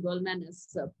Daniel Goleman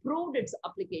has proved its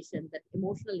application that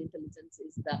emotional intelligence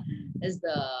is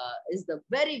the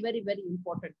very, very, very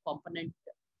important component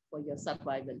for your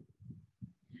survival.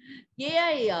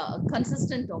 AI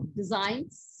consistent of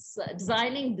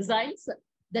designing designs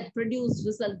that produce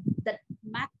results that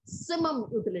maximum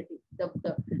utility.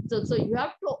 So you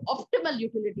have to optimal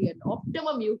utility, and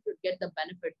optimum you should get the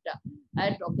benefit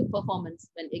out of the performance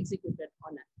when executed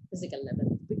on a physical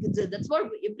level. Because that's what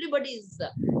everybody is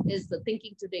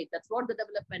thinking today. That's what the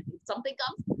development. If something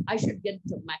comes, I should get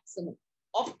the maximum.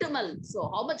 Optimal. So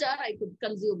how much air I could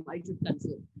consume, I should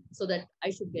consume, so that I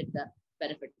should get the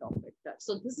benefit of it.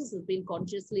 So this has been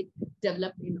consciously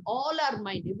developed in all our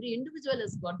mind. Every individual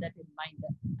has got that in mind,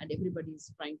 and everybody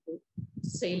is trying to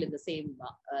sail in the same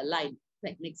line.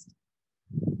 Like next.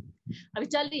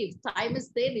 Avitoli, if time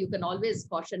is there, you can always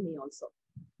caution me also.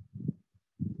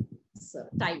 So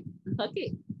time.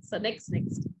 Okay. So next.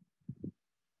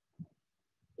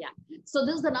 Yeah. So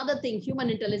this is another thing,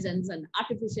 human intelligence and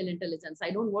artificial intelligence.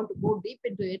 I don't want to go deep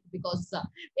into it because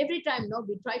every time now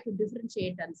we try to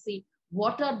differentiate and see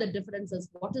what are the differences,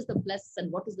 what is the plus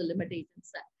and what is the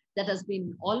limitations. That has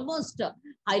been almost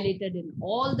highlighted in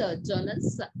all the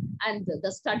journals, and the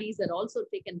studies are also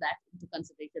taken that into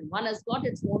consideration. One has got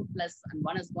its own plus and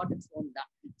one has got its own.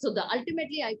 So the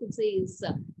ultimately I could say is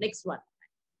next one.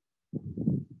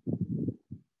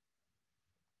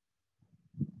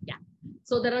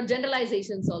 So there are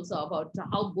generalizations also about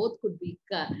how both could be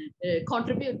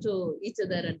contribute to each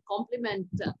other and complement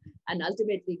and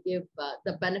ultimately give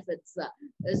the benefits.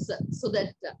 So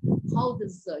that how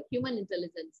this human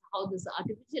intelligence, how this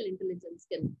artificial intelligence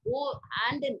can go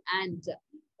hand in hand,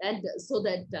 and so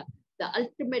that the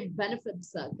ultimate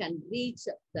benefits can reach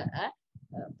the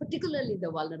particularly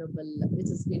the vulnerable, which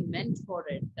has been meant for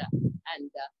it, and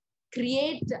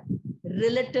create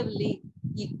relatively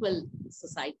equal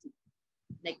society.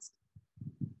 Next.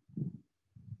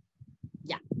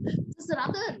 Yeah, this is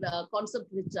another concept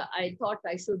which I thought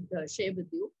I should share with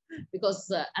you,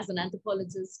 because as an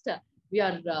anthropologist, we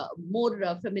are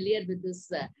more familiar with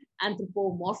this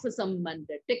anthropomorphism and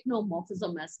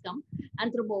technomorphism has come.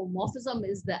 Anthropomorphism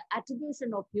is the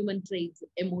attribution of human traits,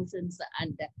 emotions,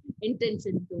 and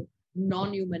intention to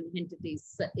non-human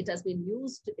entities. It has been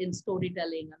used in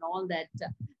storytelling and all that.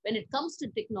 When it comes to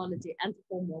technology,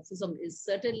 anthropomorphism is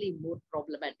certainly more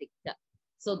problematic.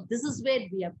 So this is where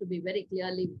we have to be very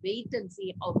clearly wait and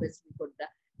see how best we could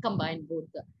combine both.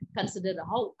 Consider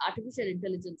how artificial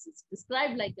intelligence is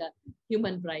described like a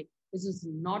human brain, which is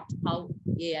not how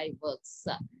AI works.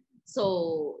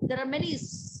 So there are many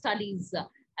studies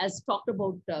as talked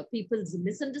about people's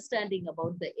misunderstanding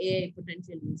about the AI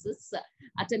potential uses,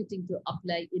 attempting to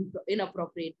apply in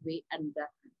inappropriate way, and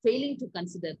failing to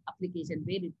consider application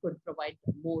where it could provide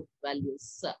more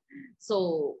values.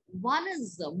 So one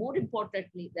is more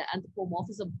importantly, the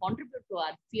anthropomorphism contribute to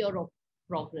our fear of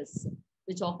progress,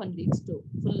 which often leads to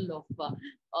full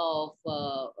of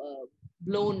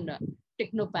blown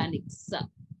technopanics.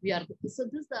 So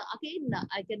this again,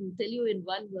 I can tell you in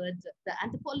one word, the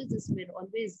anthropologists were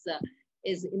always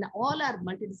is in all our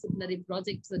multidisciplinary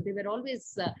projects, they were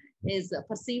always is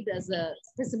perceived as a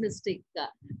pessimistic,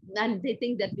 and they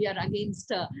think that we are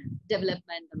against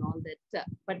development and all that.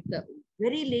 But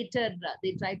very later,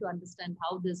 they try to understand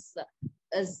how this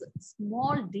is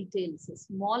small details,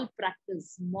 small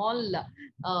practice, small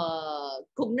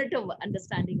cognitive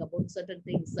understanding about certain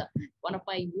things. One of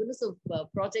my UNICEF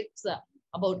projects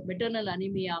about maternal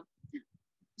anemia,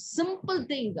 simple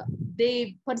thing,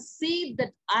 they perceive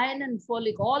that iron and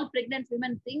folic, all pregnant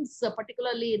women thinks,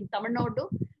 particularly in Tamil Nadu,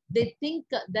 they think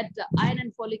that iron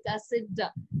and folic acid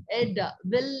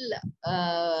will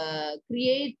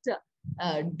create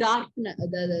darkness.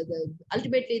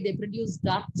 Ultimately, they produce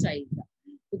dark child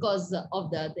because of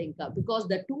the thing, because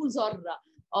the tools are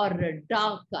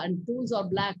dark and tools are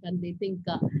black, and they think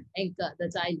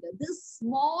the child. This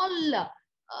small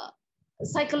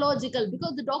psychological,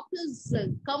 because the doctors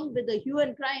come with a hue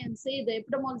and cry and say, the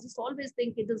epidemiologists always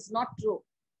think it is not true.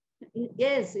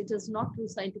 Yes, it is not true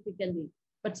scientifically,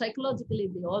 but psychologically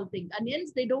they all think, and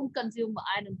hence they don't consume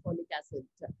iron and folic acid.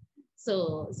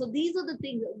 So these are the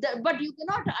things, but you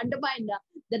cannot undermine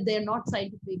that they are not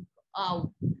scientific.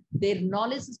 Their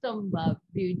knowledge system,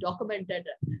 we documented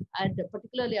and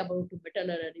particularly about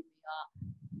maternal anemia,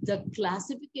 the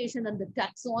classification and the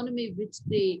taxonomy which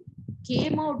they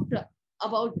came out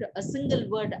about a single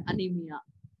word, anemia.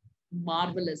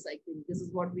 Marvelous, I think. This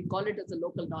is what we call it as a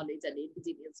local knowledge and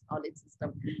indigenous knowledge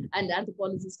system. And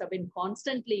anthropologists have been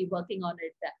constantly working on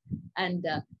it. And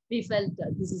we felt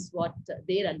this is what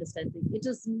their understanding. It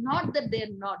is not that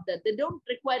they're not, that they don't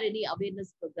require any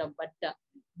awareness program, but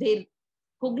their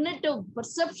cognitive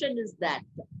perception is that.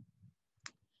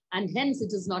 And hence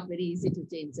it is not very easy to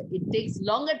change. It takes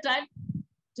longer time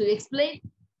to explain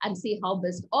and see how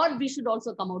best, or we should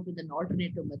also come out with an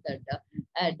alternative method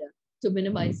to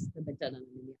minimize the maternal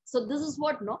anemia. So this is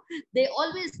what, no, they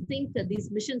always think that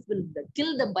these missions will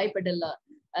kill the bipedal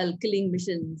killing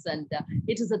missions, and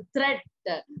it is a threat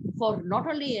for not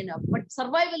only, but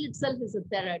survival itself is a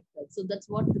threat. So that's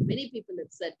what many people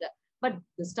have said, but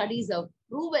the studies have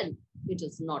proven it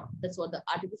is not. That's what the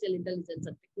artificial intelligence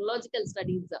and technological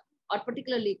studies, or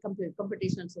particularly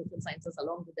computational social sciences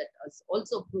along with that, has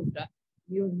also proved.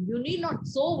 You need not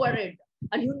so worried,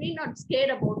 and you need not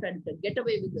scared about and get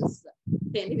away with this.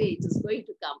 Anyway, it is going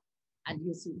to come, and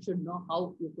you should know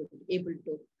how you could be able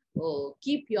to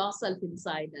keep yourself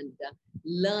inside and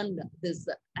learn this,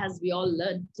 as we all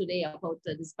learned today about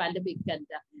this pandemic. And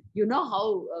you know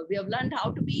how we have learned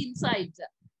how to be inside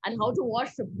and how to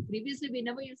wash. Previously, we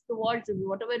never used to wash.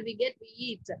 Whatever we get, we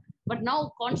eat. But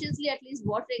now, consciously, at least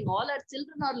washing, all our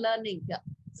children are learning.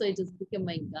 So it is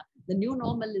becoming, the new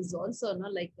normal is also,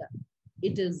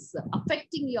 it is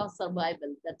affecting your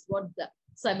survival. That's what the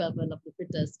survival of the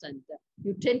fittest, and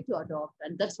you tend to adopt,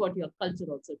 and that's what your culture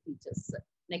also teaches.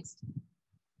 Next.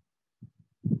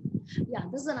 Yeah,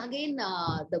 this is again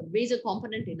the major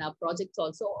component in our projects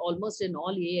also, almost in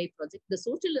all AI projects. The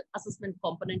social assessment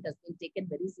component has been taken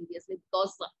very seriously,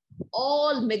 because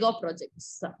all mega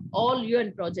projects, all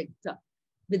UN projects,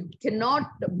 cannot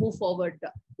move forward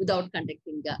without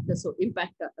conducting the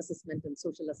impact assessment and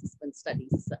social assessment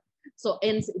studies. So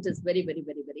hence it is very, very,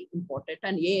 very, very important.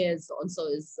 And AIS also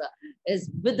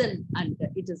is within, and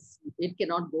it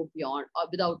cannot go beyond, or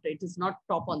without it is not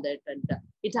top on that, and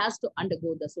it has to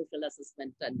undergo the social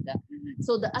assessment. And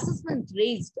so the assessment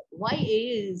raised why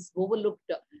AI is overlooked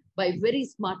by very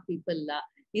smart people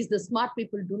is the smart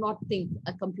people do not think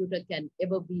a computer can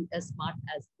ever be as smart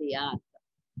as they are.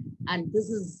 And this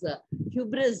is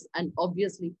hubris and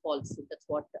obviously false. That's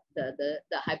what the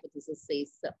hypothesis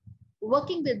says.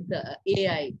 Working with the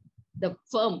AI, the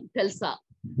firm Tesla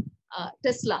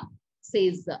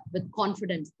says with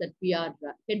confidence that we are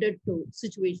headed to a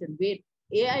situation where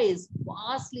AI is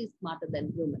vastly smarter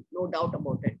than human, no doubt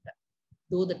about it.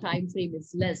 Though the time frame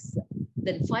is less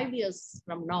than 5 years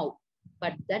from now,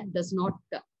 but that does not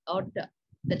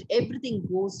that everything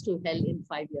goes to hell in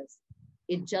 5 years.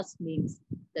 It just means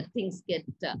that things get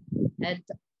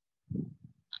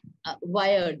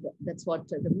wired. That's what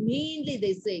mainly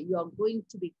they say. You are going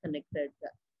to be connected.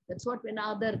 That's what when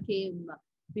Aadhaar came,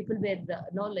 people were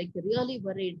really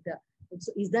worried.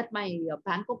 So is that my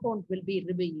bank account will be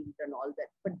revealed and all that?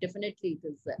 But definitely it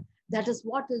is. That is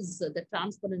what is the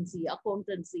transparency,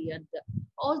 accountancy, and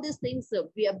all these things.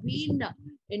 We have been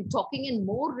talking in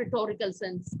more rhetorical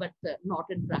sense, but not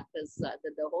in practice.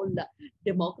 The whole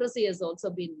democracy has also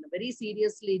been very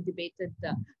seriously debated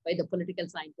by the political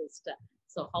scientists.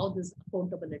 So how this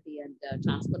accountability and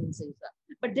transparency.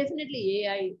 But definitely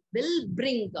AI will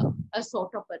bring a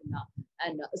sort of a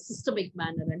systemic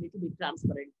manner, and it will be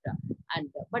transparent.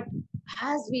 But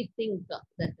as we think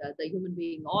that the human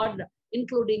being, or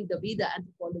including the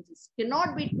anthropologists,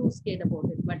 cannot be too scared about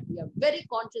it, but we are very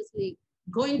consciously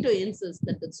going to insist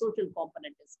that the social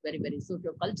component is very, very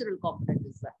socio-cultural component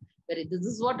is very. This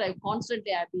is what I've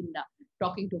been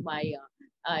talking to my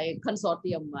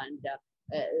consortium and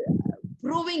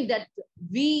proving that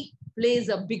we plays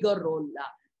a bigger role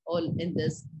in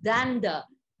this than the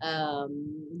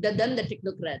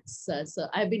technocrats. So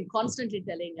I've been constantly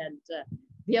telling, and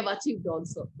we have achieved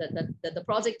also that the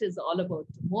project is all about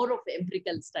more of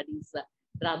empirical studies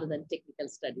rather than technical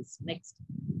studies. Next.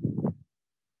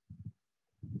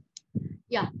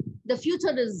 Yeah, the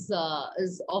future is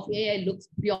of AI looks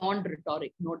beyond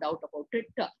rhetoric, no doubt about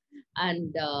it.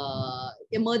 And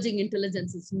emerging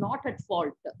intelligence is not at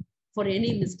fault for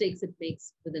any mistakes it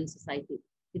makes within society.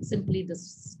 It simply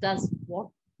just does what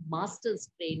masters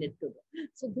train it to do.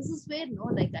 So this is where,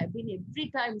 I've been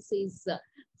every time says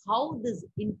how this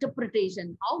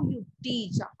interpretation, how you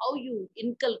teach, how you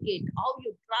inculcate, how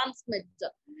you transmit,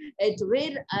 it's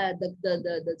where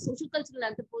the social cultural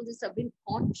anthropologists have been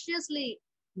consciously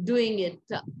doing it.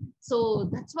 So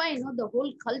that's why, the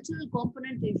whole cultural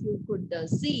component, if you could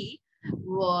see,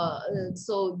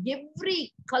 So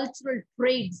every cultural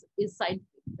traits is scientific.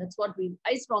 That's what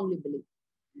I strongly believe.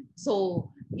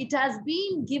 So it has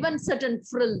been given certain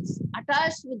frills,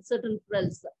 attached with certain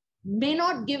frills, may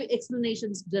not give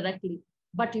explanations directly,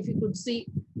 but if you could see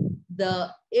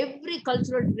every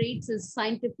cultural traits is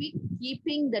scientific,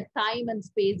 keeping the time and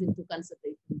space into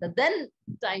consideration. The then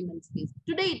time and space.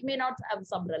 Today it may not have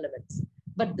some relevance,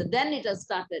 but then it has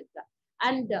started.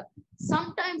 And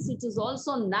sometimes it is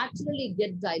also naturally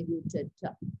get diluted.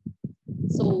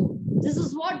 So this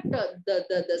is what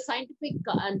the scientific,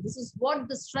 and this is what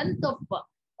the strength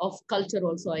of culture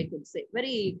also, I could say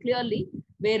very clearly,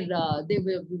 where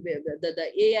the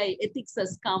AI ethics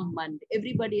has come and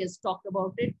everybody has talked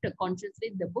about it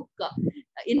consciously. The book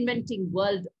Inventing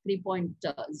World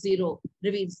 3.0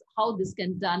 reveals how this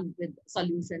can done with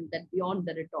solution that beyond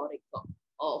the rhetoric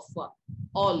of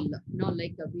all,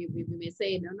 like we may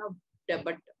say,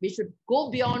 but we should go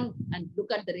beyond and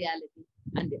look at the reality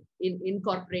and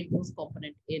incorporate those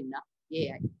components in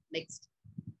AI. Next.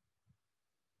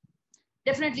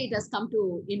 Definitely it has come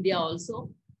to India also.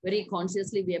 Very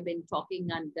consciously we have been talking,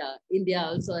 and India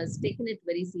also has taken it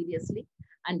very seriously.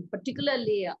 And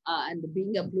particularly, and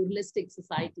being a pluralistic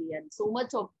society and so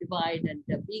much of divide and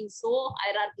being so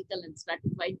hierarchical and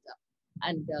stratified,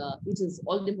 and it is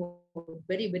all the more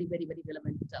very, very, very, very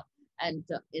relevant and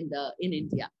in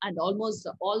India. And almost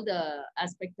all the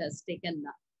aspect has taken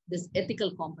this ethical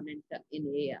component in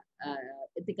AI,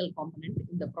 ethical component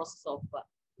in the process of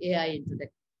AI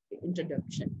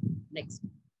introduction. Next.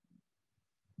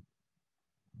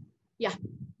 Yeah,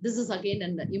 this is again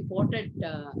an important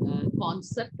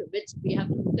concept which we have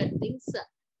to look at things.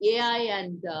 AI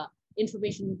and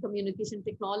information communication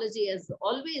technology as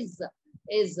always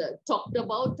is talked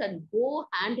about and go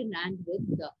hand in hand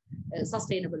with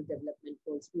sustainable development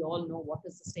goals. We all know what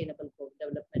is sustainable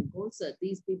development goals.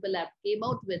 These people have came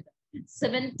out with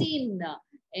 17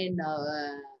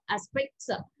 aspects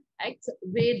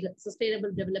where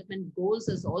sustainable development goals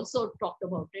has also talked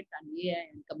about it, and AI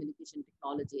and communication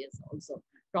technology has also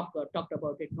talked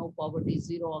about it. No poverty,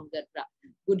 zero hunger,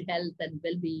 good health and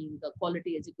well-being,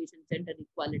 quality education, gender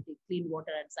equality, clean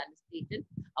water and sanitation,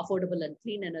 affordable and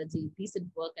clean energy,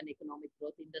 decent work and economic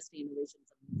growth, industry innovations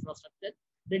and infrastructure,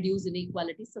 reduce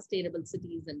inequality, sustainable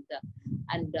cities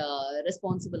and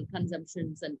responsible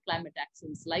consumptions and climate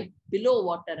actions, life below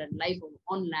water and life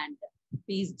on land,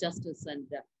 peace, justice, and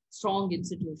strong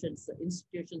institutions.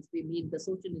 Institutions, we mean the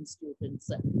social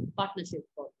institutions, partnership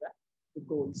for the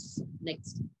goals.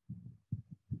 Next.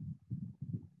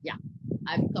 Yeah,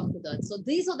 I've come to that. So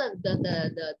these are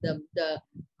the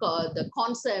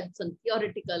concepts and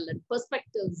theoretical and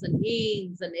perspectives and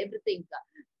aims and everything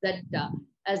that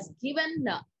has given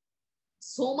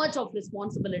so much of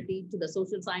responsibility to the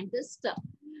social scientists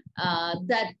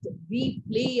that we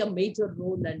play a major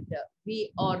role, and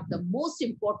we are the most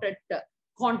important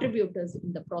contributors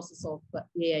in the process of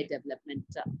AI development.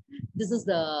 This is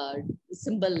the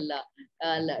symbol.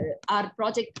 Our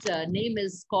project name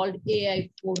is called AI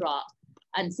Fora,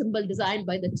 and symbol designed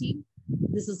by the team.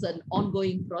 This is an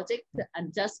ongoing project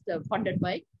and just funded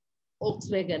by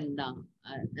Volkswagen.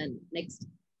 And next,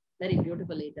 very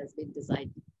beautifully it has been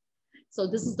designed. So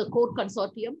this is the core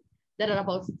consortium. There are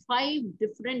about 5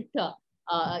 different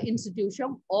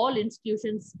institutions. All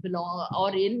institutions belong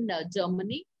or in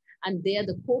Germany, and they are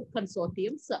the core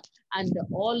consortiums, and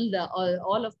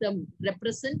all of them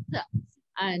represent.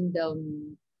 And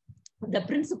the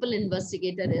principal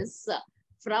investigator is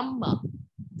from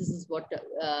this is what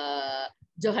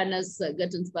Johannes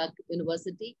Gutenberg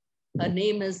University. Her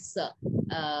name is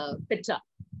Petra,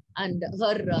 and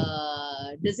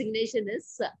her designation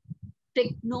is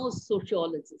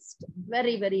techno-sociologist.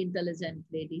 Very, very intelligent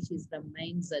lady. She's from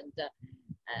Mainz, and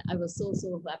I was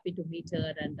so happy to meet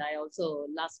her. And I also,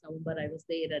 last November I was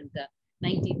there, and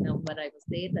 19th November I was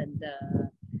there, and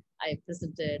I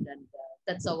presented, and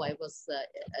that's how I was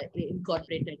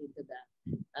incorporated into the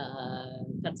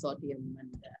consortium,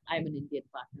 and I'm an Indian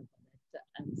partner for that.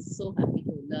 I'm so happy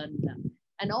to learn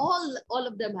and all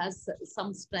of them has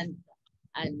some strength,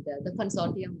 and the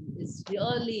consortium is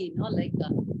really, like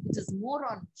it is more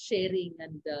on sharing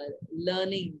and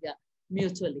learning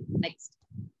mutually. Next.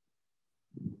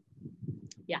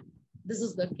 Yeah, this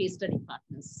is the case study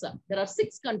partners. There are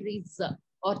 6 countries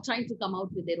are trying to come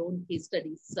out with their own case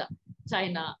studies.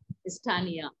 China,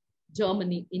 Estonia,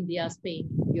 Germany, India, Spain,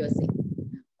 USA.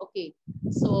 Okay,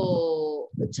 so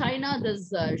China,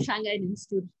 there's Shanghai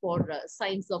Institute for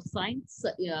Science of Science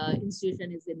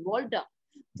institution is involved.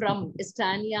 From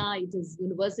Estonia, it is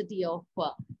University of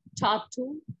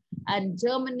Tartu. And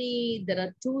Germany, there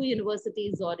are 2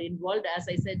 universities are involved. As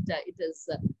I said, it is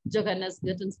Johannes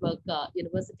Gutenberg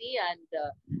University, and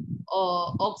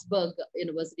Augsburg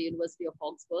University, University of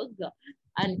Augsburg.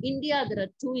 And India, there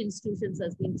are two institutions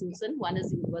has been chosen. One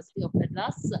is University of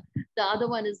Madras. The other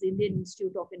one is Indian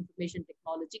Institute of Information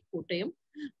Technology, Kottayam.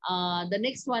 The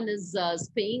next one is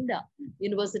Spain,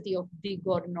 University of de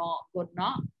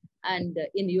Gorna, and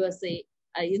in USA,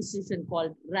 an institution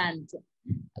called RAND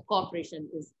Corporation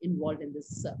is involved in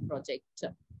this project.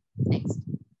 Next.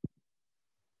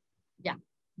 Yeah,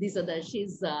 these are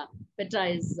Petra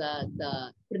is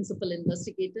the principal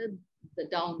investigator.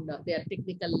 They are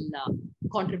technical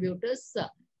contributors.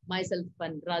 Myself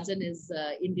and Rajan is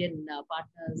Indian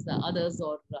partners. The others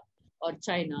or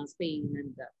China,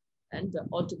 Spain, and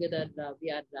altogether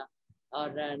we are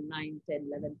 9, 10,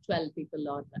 11, 12 people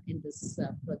are in this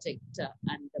project.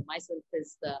 And myself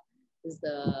is the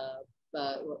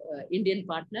Indian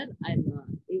partner. I'm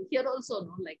here also,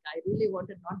 like I really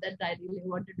wanted, not that I really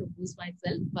wanted to boost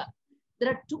myself, but there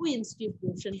are two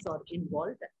institutions are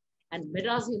involved, and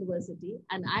Madras University,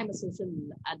 and I'm a social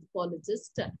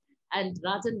anthropologist, and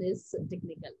Rajan is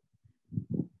technical.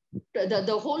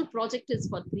 The whole project is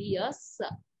for 3 years.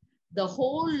 The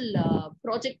whole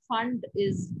project fund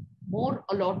is more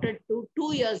allotted to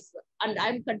 2 years, and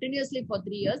I'm continuously for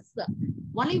 3 years.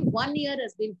 Only 1 year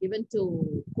has been given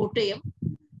to Kottayam.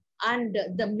 And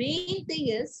the main thing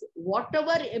is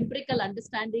whatever empirical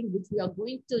understanding which we are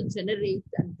going to generate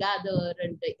and gather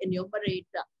and enumerate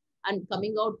and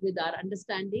coming out with our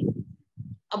understanding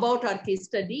about our case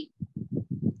study,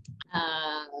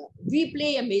 we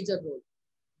play a major role.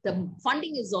 The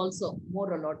funding is also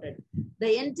more allotted.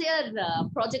 The entire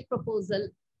project proposal,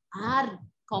 our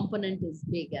component is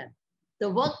bigger.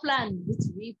 The work plan, which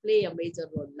we play a major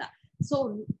role.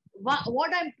 So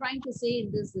what I'm trying to say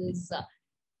in this is,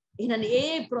 in an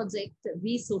AA project,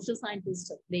 we social scientists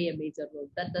play a major role.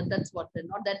 That's what,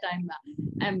 not that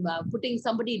I'm putting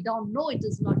somebody down. No, it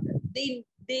is not. They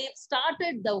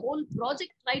started the whole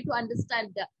project, try to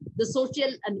understand the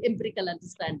social and empirical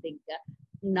understanding,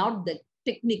 not the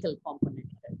technical component.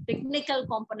 Technical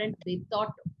component, they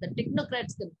thought the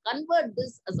technocrats can convert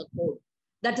this as a code.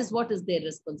 That is what is their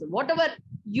responsibility. Whatever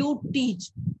you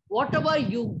teach, whatever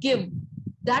you give,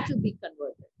 that will be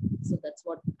converted. So that's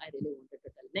what I really wanted to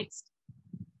tell. Next.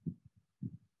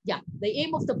 Yeah, the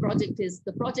aim of the project is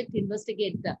the project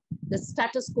investigate the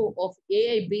status quo of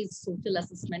AI-based social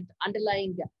assessment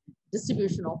underlying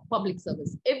distribution of public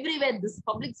service. Everywhere this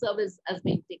public service has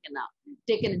been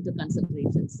taken into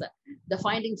considerations. The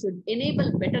findings should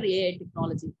enable better AI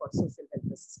technology for social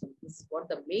welfare system. This is what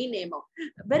the main aim of.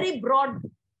 Very broad,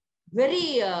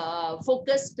 very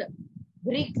focused,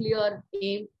 very clear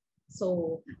aim.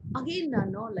 So again,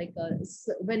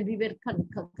 when we were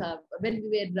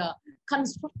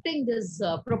constructing this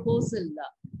proposal,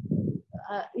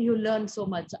 you learn so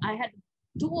much. I had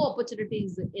 2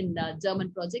 opportunities in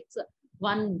German projects.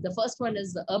 The first one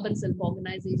is the urban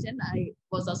self-organization. I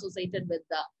was associated with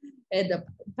the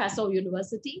Passau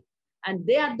University, and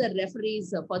they are the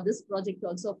referees for this project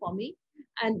also for me.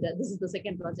 And this is the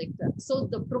second project. So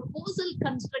the proposal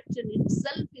construction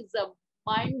itself is a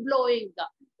mind-blowing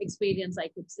experience, I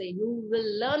could say. You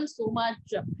will learn so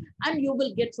much and you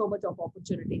will get so much of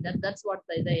opportunity. That's what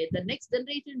the next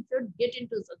generation should get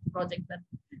into such project.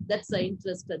 That's the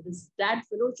interest. This DAD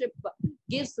fellowship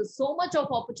gives so much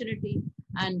of opportunity.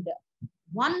 And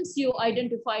once you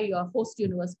identify your host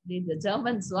university, the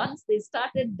Germans, once they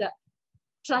started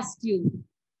trust you,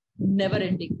 never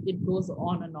ending. It goes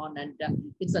on, and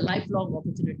it's a lifelong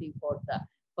opportunity for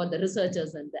the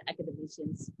researchers and the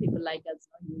academicians, people like us.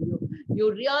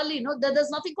 You really know that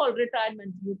there's nothing called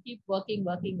retirement. You keep working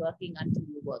until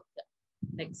you work.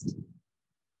 Next.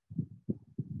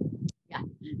 Yeah.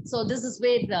 So this is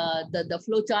where the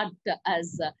flow chart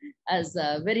as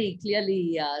very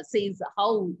clearly says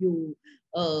how you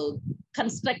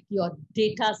construct your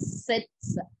data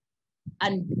sets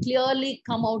and clearly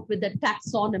come out with a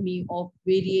taxonomy of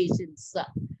variations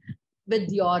with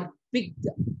your big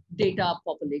data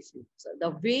population. So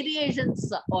the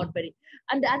variations are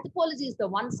and the anthropology is the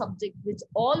one subject which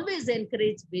always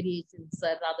encourages variations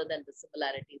rather than the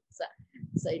similarities.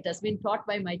 So it has been taught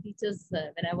by my teachers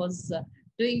when I was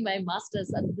doing my master's,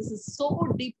 and this is so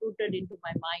deep rooted into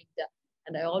my mind.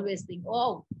 And I always think,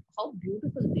 oh, how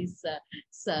beautiful these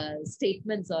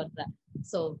statements are.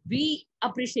 So we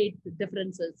appreciate the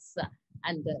differences,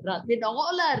 and with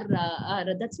all our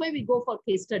that's why we go for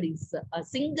case studies. A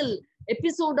single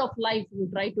episode of life, you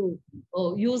try to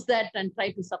use that and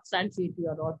try to substantiate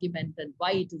your argument and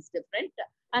why it is different,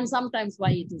 and sometimes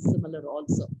why it is similar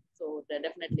also. So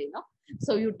definitely, no.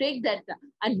 So you take that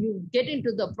and you get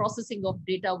into the processing of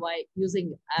data by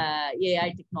using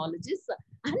AI technologies,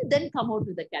 and then come out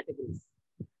with the categories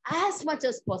as much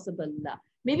as possible.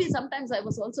 Maybe sometimes I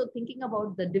was also thinking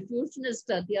about the diffusionist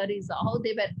theories, how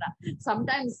they were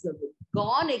sometimes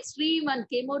gone extreme and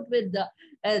came out with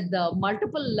the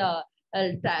multiple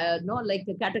like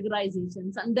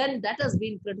categorizations, and then that has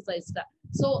been criticized.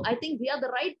 So I think we are the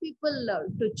right people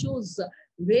to choose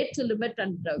where to limit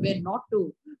and where not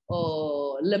to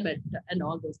limit, and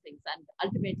all those things. And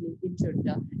ultimately, it should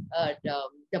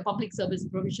the public service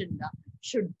provision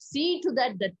should see to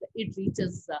that it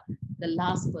reaches the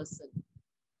last person.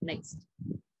 Next.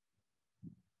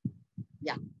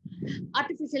 Yeah.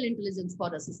 Artificial intelligence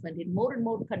for assessment. In more and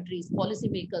more countries,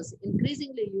 policymakers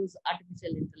increasingly use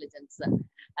artificial intelligence,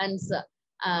 and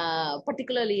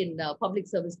particularly in public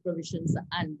service provisions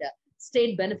and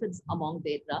state benefits among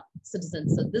their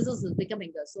citizens. So this is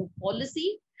becoming so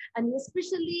policy, and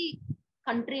especially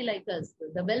country like us,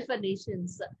 the welfare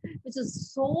nations, which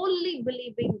is solely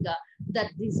believing that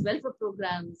these welfare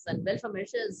programs and welfare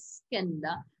measures can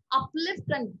uplift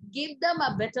and give them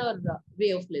a better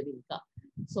way of living.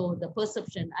 So the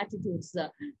perception, attitudes,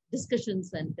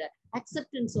 discussions, and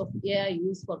acceptance of AI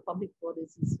use for public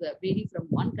policies vary from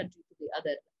one country to the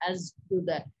other, as do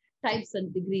the types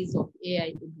and degrees of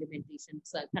AI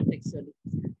implementations contextually.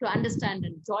 To understand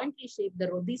and jointly shape the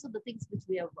role, these are the things which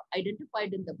we have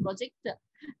identified in the project,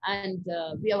 and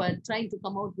we are trying to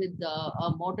come out with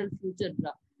a model future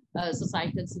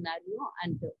societal scenario,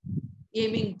 and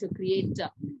aiming to create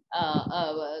a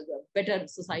better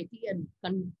society, and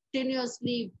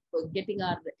continuously getting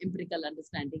our empirical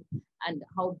understanding and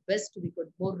how best we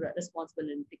could more responsible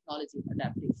in technology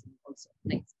adaptation also.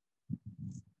 Next.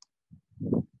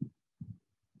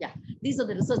 Yeah, these are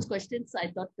the research questions. I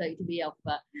thought it would be of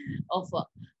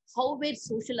how were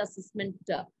social assessment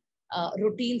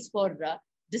routines for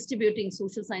distributing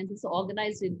social sciences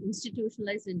organized and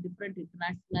institutionalized in different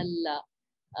international,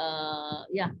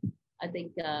 I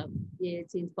think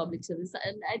it's in public service.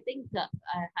 And I think I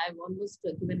have almost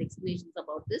given explanations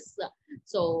about this.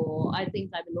 So I think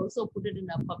I will also put it in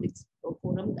a public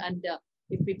forum. And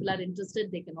if people are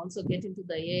interested, they can also get into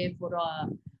the AA for a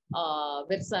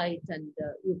website, and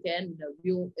you can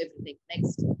view everything.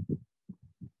 Next.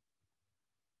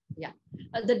 Yeah,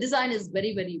 the design is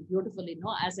very, very beautifully,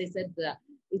 as I said,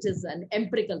 it is an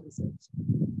empirical research.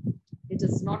 It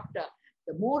is not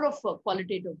the more of a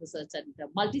qualitative research, and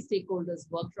multi-stakeholders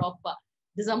workshop.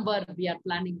 December, we are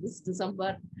planning this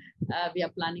December. We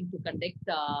are planning to conduct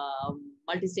a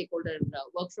multi-stakeholder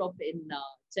workshop in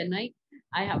Chennai.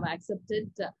 I have accepted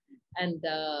and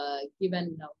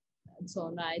given.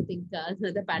 So I think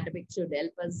the pandemic should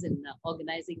help us in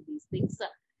organizing these things.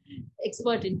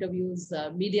 Expert interviews,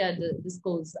 media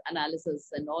discourse analysis,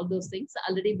 and all those things.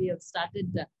 Already we have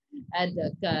started at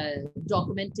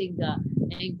documenting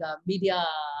media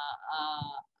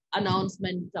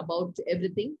announcement about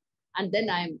everything. And then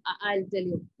I'll tell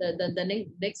you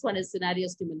the next one is scenario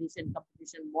stimulation,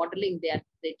 competition modeling.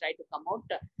 They try to come out.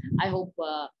 I hope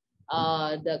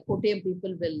the Kottayam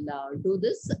people will do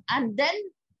this. And then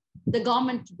the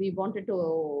government, we wanted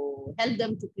to help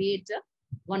them to create a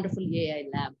wonderful AI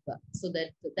lab, so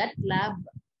that lab,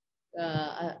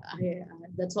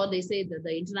 that's what they say, that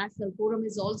the international forum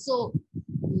is also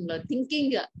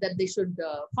thinking that they should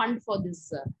fund for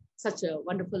this such a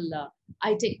wonderful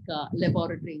high-tech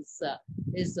laboratories,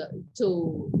 is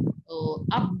to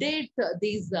update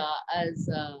these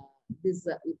these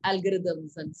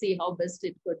algorithms and see how best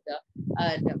it could,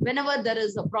 whenever there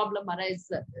is a problem arise,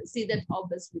 see that how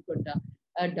best we could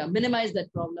minimize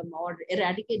that problem or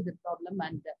eradicate the problem,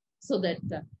 and so that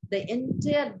the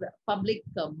entire public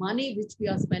money which we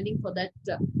are spending for that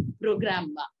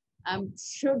program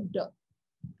should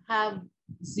have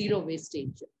zero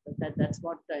wastage. That's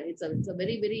what it's a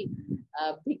very, very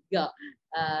big,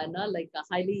 like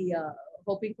highly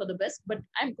hoping for the best, but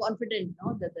I'm confident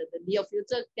that the near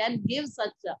future can give such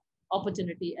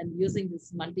opportunity, and using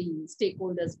this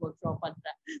multi-stakeholders workshop and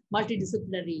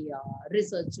multidisciplinary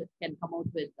research can come out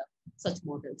with such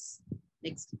models.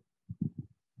 Next.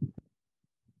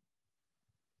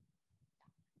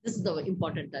 This is the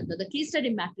important, the case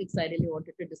study matrix I really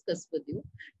wanted to discuss with you.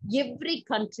 Every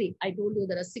country, I told you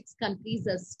there are 6 countries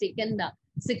has taken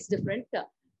 6 different,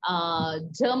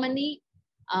 Germany,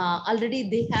 already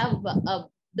they have,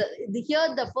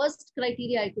 here the first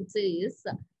criteria I could say is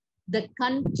the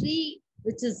country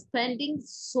which is spending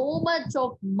so much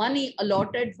of money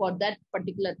allotted for that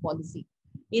particular policy.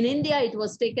 In India, it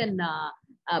was taken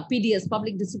PDS,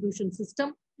 public distribution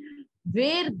system,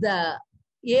 where the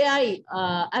AI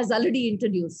has already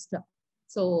introduced.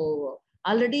 So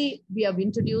already we have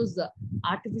introduced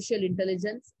artificial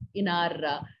intelligence in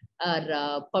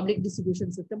our public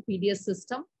distribution system, PDS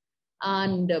system,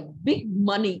 and big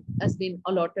money has been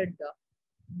allotted.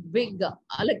 Big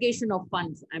allocation of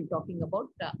funds I'm talking about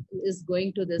is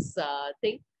going to this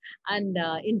thing. And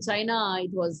in China,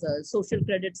 it was a social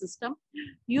credit system.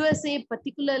 USA,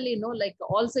 particularly, like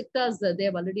all sectors, they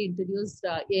have already introduced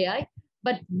AI,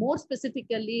 but more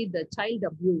specifically, the child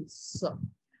abuse.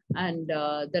 And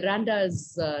the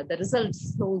RANDA's, the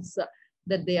results shows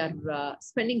that they are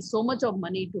spending so much of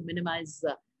money to minimize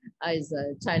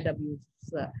child abuse.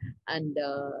 And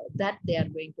that they are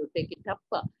going to take it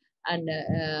up. And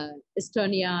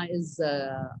Estonia is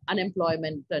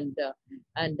unemployment, and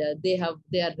they are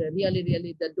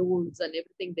really the doles and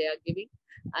everything they are giving,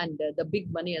 and the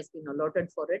big money has been allotted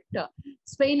for it.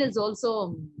 Spain is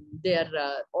also there.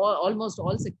 Almost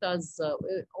all sectors,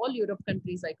 all Europe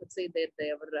countries, I could say that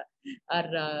they are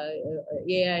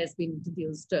AI has been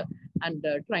introduced and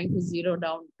trying to zero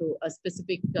down to a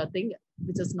specific thing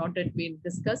which has not yet been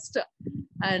discussed.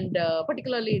 And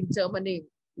particularly in Germany,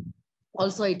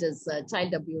 also it is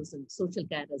child abuse and social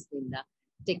care has been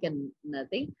taken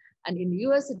thing. And in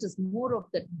US, it is more of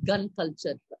the gun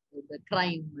culture, the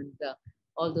crime and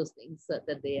all those things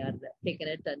that they are taken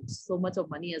it. And so much of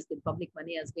money has been, public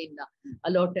money has been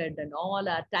allotted, and all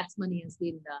our tax money has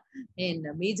been in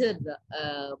major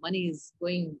money is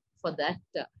going for that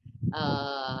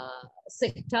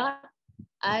sector.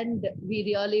 And we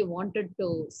really wanted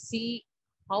to see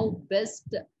how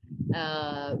best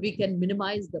we can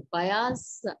minimize the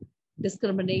bias,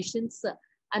 discriminations,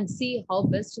 and see how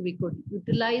best we could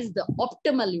utilize the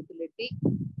optimal utility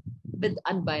with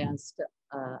unbiased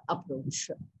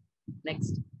approach.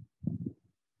 Next.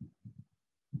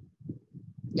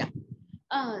 Yeah.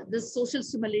 This social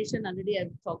simulation, already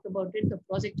I've talked about it. The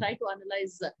project tried to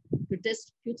analyze, to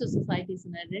test future societies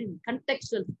in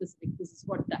contextual specific. This is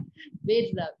what,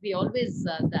 where we always,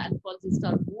 the anthropologists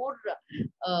are more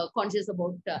conscious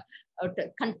about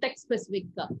context specific,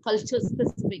 culture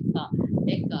specific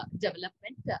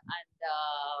development, and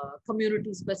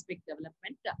community specific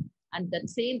development. And that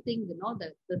same thing,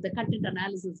 the content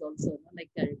analysis also, like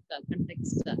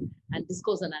context and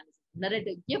discourse analysis.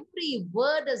 Narrative, every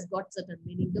word has got certain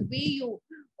meaning. The way you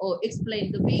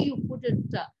explain, the way you put it,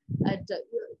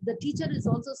 the teacher is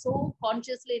also so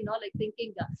consciously, like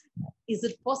thinking, is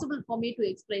it possible for me to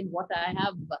explain what I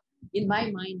have in my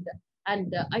mind?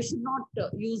 And I should not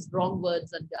use wrong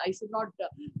words, and I should not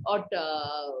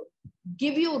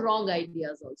give you wrong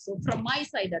ideas also. From my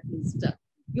side, at least,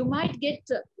 you might get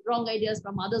wrong ideas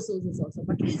from other sources also,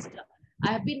 but at least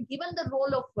I have been given the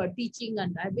role of teaching,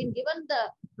 and I've been given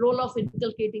the role of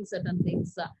inculcating certain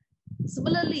things.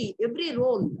 Similarly, every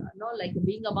role, like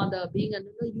being a mother, being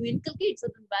you inculcate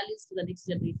certain values to the next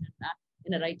generation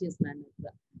in a righteous manner.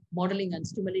 Modeling and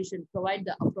stimulation provide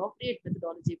the appropriate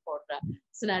methodology for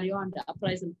scenario and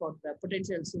appraisal for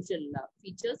potential social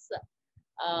features.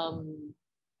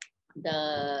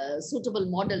 The suitable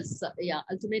models,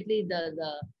 ultimately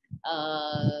the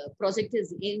project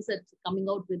is aims at coming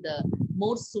out with the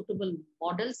more suitable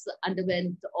models,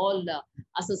 underwent all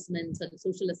assessments and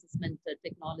social assessment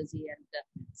technology,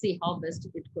 and see how best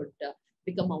it could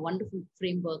become a wonderful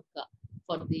framework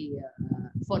for the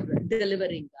for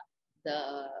delivering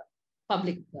the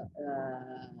public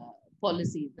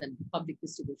policies and public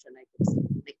distribution, I could say.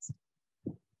 Next.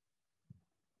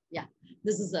 Yeah,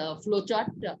 this is a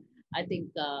flowchart. I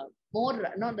think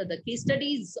the case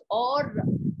studies are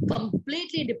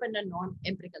completely dependent on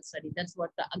empirical study. That's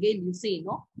what, again, you see,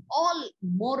 all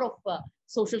more of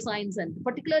social science and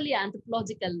particularly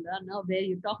anthropological, where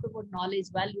you talk about knowledge,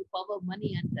 value, power,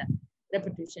 money, and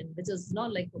repetition, which is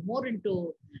like more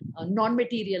into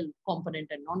non-material component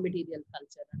and non-material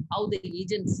culture, and how the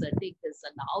agents take this,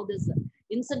 and how this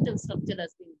incentive structure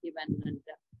has been given, and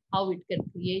how it can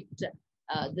create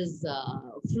this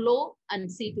flow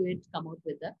and see to it come out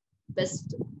with the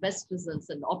best results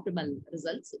and optimal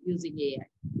results using AI.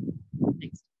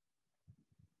 Next.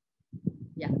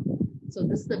 Yeah. So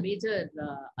this is the major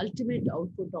ultimate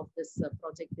output of this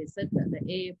project. They said that the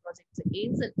AI project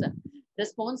aims at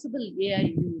responsible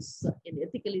AI use in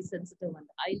ethically sensitive and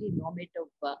highly normative.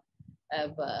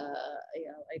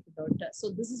 So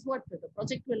this is what the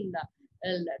project will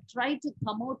try to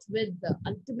come out with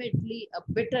ultimately a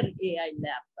better AI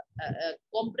lab,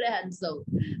 comprehensive,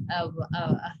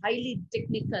 highly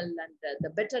technical, and the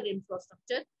better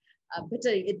infrastructure,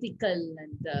 better ethical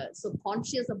and so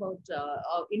conscious about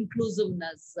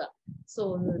inclusiveness.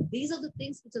 So these are the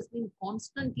things which has been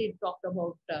constantly talked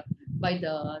about by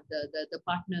the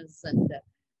partners,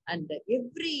 and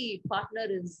every partner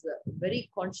is very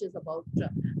conscious about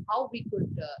how we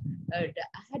could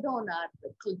add on our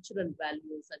cultural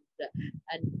values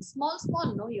and small,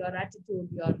 no, your attitude,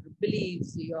 your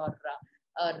beliefs, your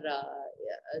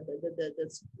the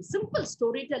simple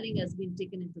storytelling has been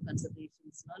taken into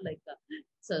considerations, no? Like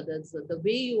so that's the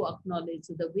way you acknowledge,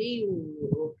 the way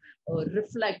you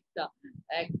reflect,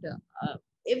 act,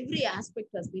 every aspect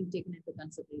has been taken into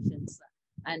considerations,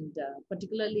 and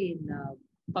particularly in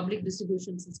public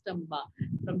distribution system,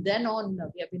 from then on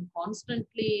we have been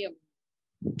constantly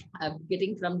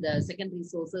getting from the secondary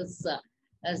sources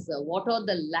as what are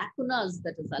the lacunas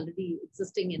that is already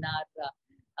existing in our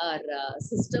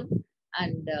system,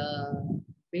 and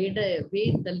where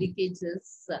the leakage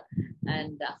is,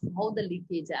 and how the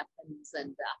leakage happens,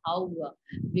 and how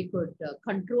we could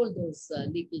control those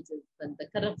leakages and the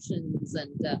corruptions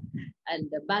and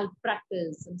the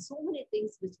malpractice and so many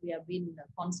things which we have been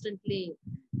constantly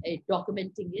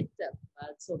documenting it.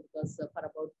 So because for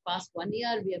about past 1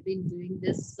 year we have been doing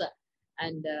this,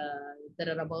 and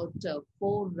there are about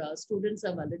 4 students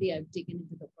I've taken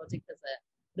into the project as a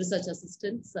research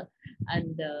assistants,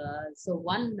 and so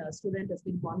one student has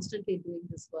been constantly doing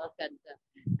this work,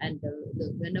 and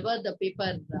whenever the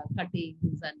paper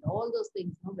cuttings and all those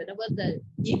things, you know, whenever the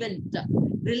event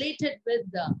related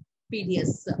with the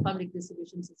PDS, public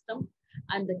distribution system,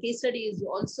 and the case study is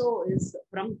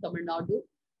from Tamil Nadu,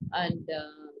 and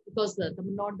because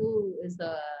Tamil Nadu is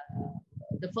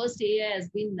the first AI has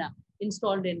been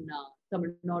installed in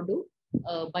Tamil Nadu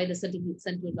by the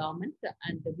central government,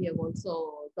 and we have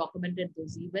also documented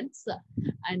those events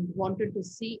and wanted to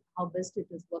see how best it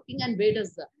is working, and where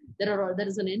does there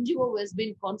is an NGO who has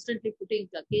been constantly putting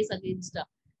a case against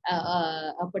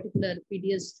a particular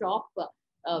PDS shop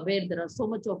where there are so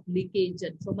much of leakage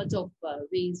and so much of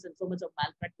waste and so much of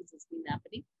malpractice has been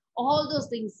happening. All those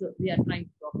things we are trying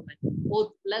to document,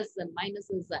 both plus and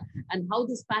minuses, and how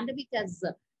this pandemic has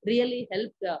really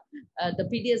helped, the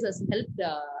PDS has helped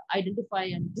identify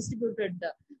and distributed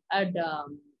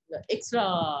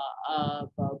extra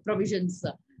provisions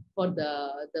for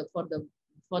the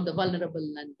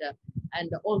vulnerable,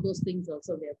 and all those things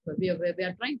also we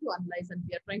are trying to analyze, and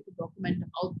we are trying to document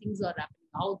how things are happening,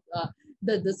 how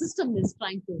the system is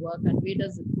trying to work, and where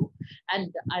does it go.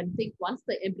 And I think once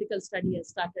the empirical study has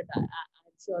started, I'm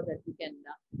sure that we can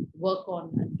work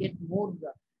on and get more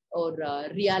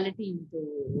reality into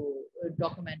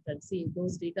document and see if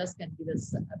those data can give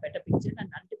us a better picture. And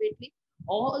ultimately,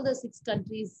 all the 6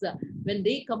 countries, when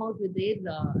they come out with their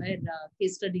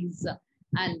case studies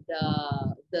and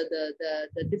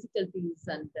the difficulties,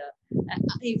 and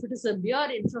if it is a mere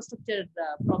infrastructure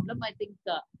problem, I think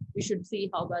we should see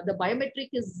how the biometric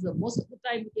is most of the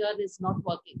time here is not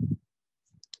working.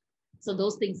 So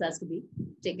those things has to be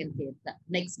taken care of.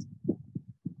 Next.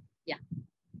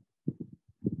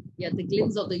 Yeah, the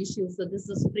glimpse of the issues. So this is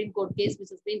a Supreme Court case which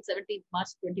has been 17th March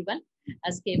 21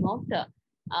 has came out.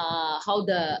 How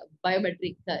the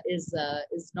biometric is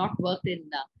not worked in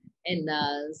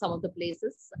some of the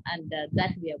places, and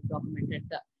that we have documented.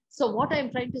 So what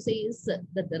I'm trying to say is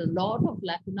that there are a lot of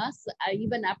lacunas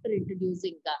even after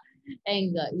introducing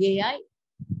AI,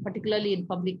 particularly in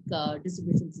public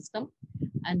distribution system,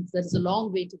 and there's a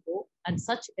long way to go. And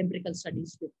such empirical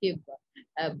studies should give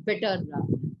better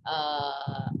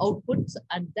outputs,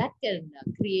 and that can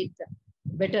create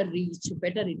better reach,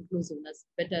 better inclusiveness,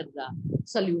 better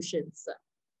solutions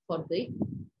for the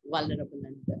vulnerable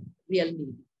and real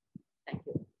needy. Thank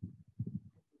you.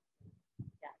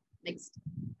 Yeah, next.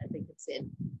 I think it's in.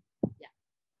 Yeah,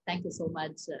 thank you so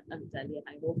much, Avitoli.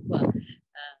 I hope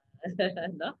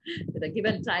no, with a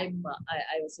given time,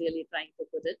 I was really trying to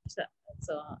put it.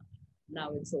 So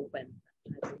now it's open.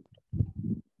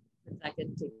 I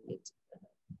can take it.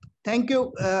 Thank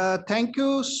you.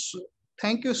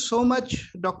 Thank you so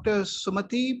much, Dr.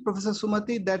 Sumathi, Professor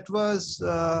Sumathi. That was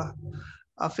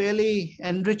a fairly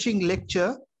enriching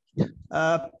lecture.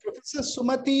 Professor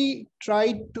Sumathi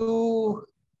tried to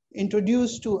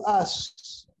introduce to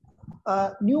us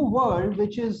a new world,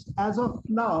 which is, as of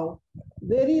now,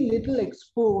 very little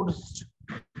explored,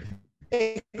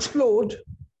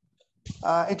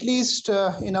 at least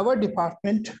in our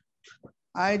department.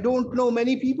 I don't know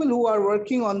many people who are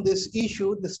working on this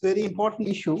issue, this very important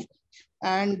issue.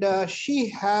 And she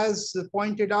has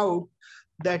pointed out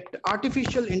that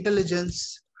artificial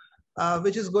intelligence,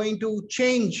 which is going to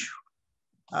change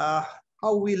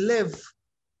how we live,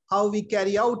 how we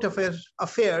carry out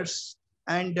affairs,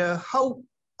 and how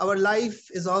our life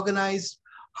is organized,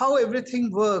 how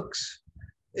everything works,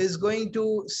 is going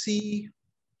to see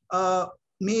a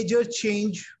major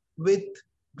change with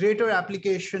greater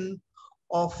application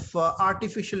of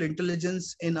artificial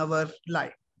intelligence in our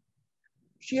life.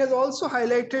 She has also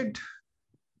highlighted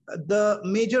the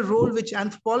major role which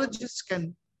anthropologists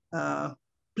can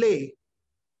play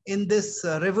in this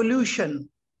revolution,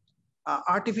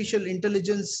 artificial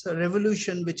intelligence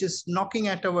revolution, which is knocking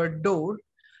at our door.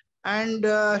 And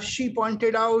she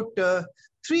pointed out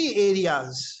 3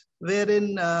 areas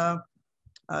wherein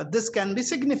this can be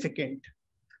significant.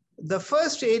 The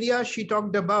first area she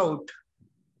talked about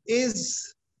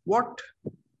is what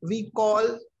we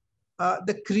call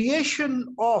the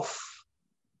creation of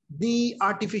the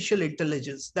artificial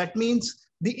intelligence. That means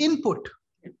the input.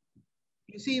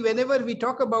 You see, whenever we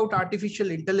talk about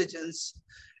artificial intelligence,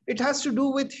 it has to do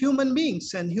with human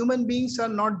beings, and human beings are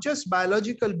not just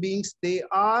biological beings, they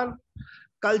are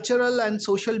cultural and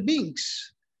social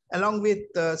beings, along with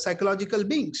psychological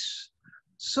beings.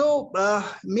 So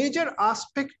major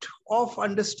aspect of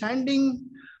understanding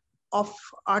of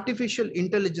artificial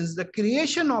intelligence, the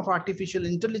creation of artificial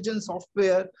intelligence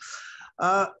software,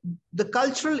 the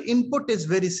cultural input is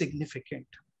very significant.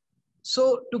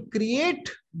 So to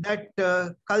create that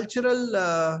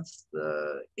cultural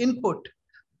input,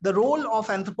 the role of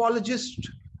anthropologists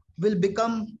will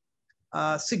become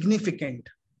significant.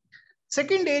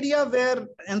 Second area where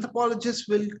anthropologists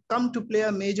will come to play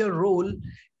a major role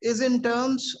is in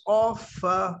terms of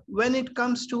when it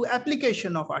comes to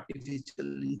application of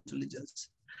artificial intelligence.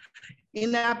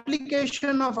 In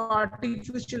application of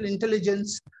artificial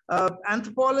intelligence,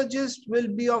 anthropologists will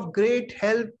be of great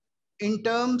help in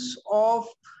terms of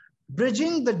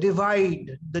bridging the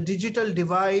divide, the digital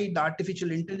divide, the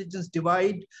artificial intelligence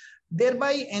divide,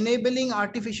 thereby enabling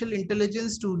artificial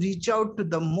intelligence to reach out to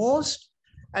the most,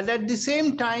 and at the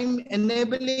same time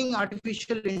enabling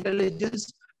artificial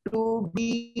intelligence to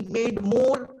be made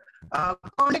more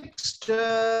context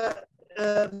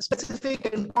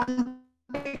specific and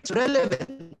context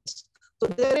relevant. So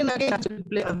therein again will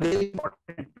play a very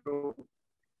important role.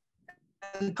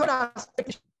 And third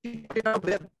aspect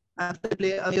where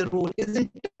play a major role is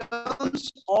in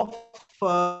terms of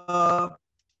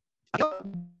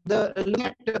looking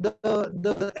at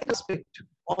the aspect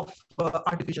of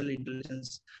artificial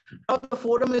intelligence. Now the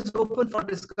forum is open for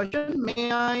discussion.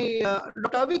 May I,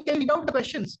 Dr. Avi, can you read out the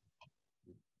questions?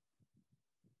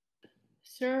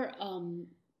 Sir,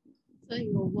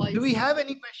 do we have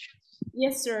any questions?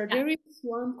 Yes, sir. There is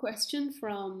one question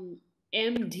from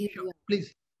M. Sure,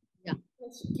 please. Yeah.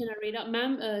 Can I read out,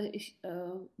 ma'am?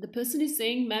 The person is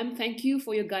saying, ma'am, thank you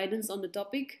for your guidance on the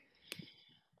topic.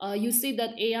 You say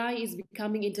that AI is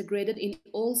becoming integrated in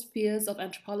all spheres of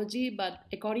anthropology, but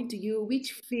according to you,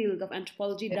 which field of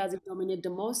anthropology does it dominate the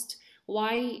most?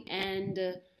 Why,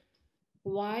 and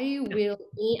why will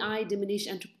AI diminish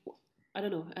I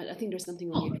don't know. I think there's something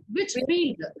wrong here. Which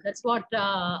field? That's what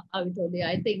Avitoli,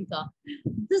 I think.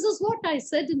 This is what I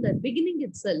said in the beginning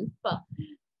itself.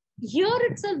 Here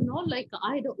itself, no, like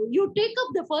you take up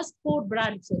the first 4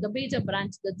 branches, the major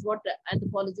branch, that's what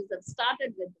anthropologists have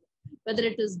started with, whether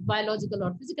it is biological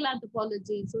or physical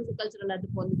anthropology, socio-cultural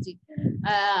anthropology,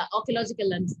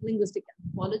 archaeological and linguistic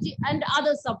anthropology, and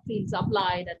other subfields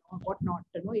applied and whatnot.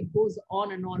 You know, it goes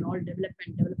on and on, all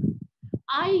development.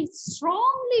 I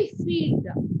strongly feel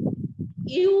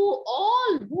you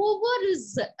all, whoever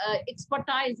is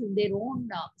expertise in their own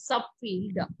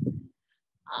subfield,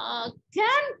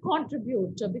 can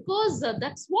contribute, because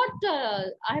that's what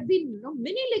I've been,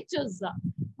 many lectures,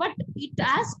 but it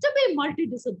has to be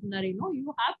multidisciplinary.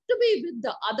 You have to be with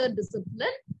the other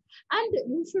discipline, and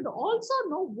you should also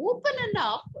know open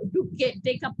enough to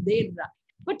take up their.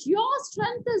 But your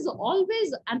strength is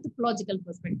always anthropological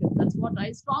perspective. That's what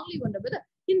I strongly wonder. Whether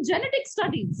in genetic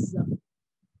studies,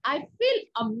 I feel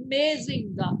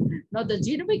amazing. Now the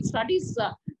genomic studies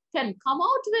can come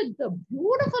out with the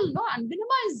beautiful, and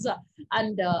minimize,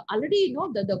 and already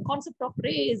the concept of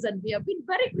race, and we have been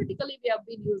very critically, we have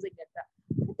been using it.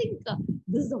 I think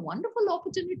this is a wonderful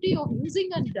opportunity of using,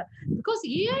 and because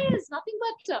AI is nothing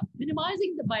but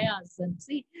minimizing the bias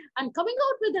and coming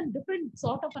out with a different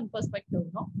sort of a perspective,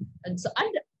 and so,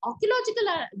 and archaeological,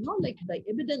 like the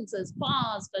evidence is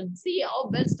past, and see how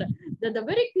best that the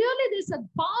very clearly there's a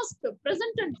past,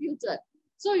 present, and future.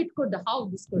 So it could, how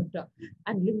this could,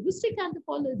 and linguistic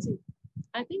anthropology.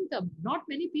 I think not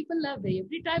many people are there.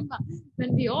 Every time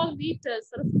when we all meet,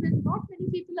 not many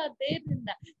people are there. In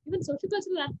even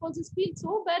sociocultural anthropologists feel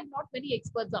so bad. Not many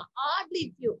experts are,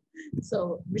 hardly few.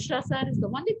 So Mishra sir is the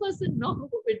only person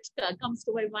which comes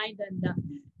to my mind, and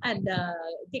And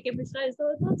K.K. Mishra is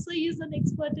also he's an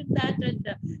expert in that, and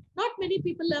not many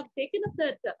people have taken up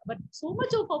that, but so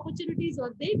much of opportunities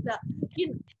are there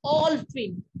in all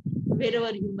fields,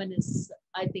 wherever human is.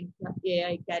 I think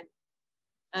AI can,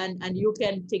 and you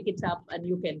can take it up and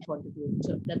you can contribute.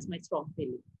 So that's my strong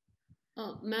feeling.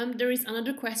 Ma'am, there is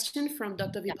another question from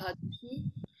Dr.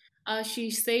 Vibhaji. She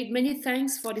said, many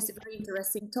thanks for this very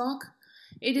interesting talk.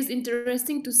 It is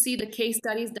interesting to see the case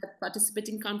studies that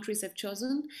participating countries have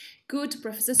chosen. Could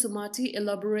Professor Sumathi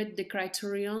elaborate the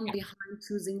criterion behind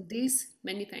choosing this?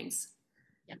 Many thanks.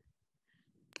 Yeah.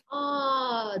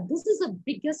 This is the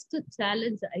biggest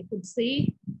challenge, I could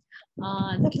say.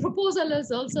 The proposal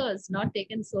has not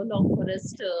taken so long for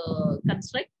us to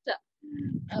construct.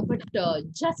 But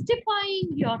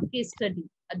justifying your case study,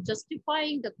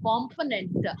 justifying the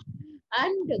component,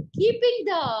 and keeping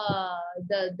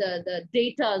the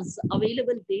data's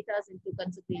available data's into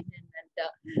consideration,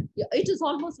 and it is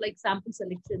almost like sample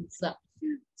selections.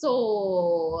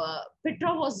 So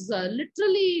Petra was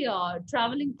literally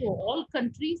traveling to all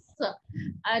countries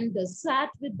and sat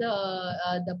with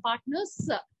the partners.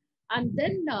 And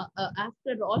then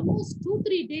after almost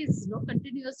 2-3 days,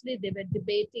 continuously they were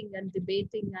debating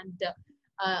and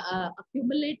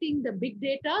accumulating the big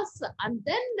data, and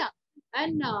then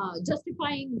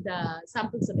justifying the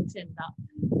sample selection.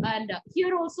 And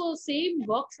here also same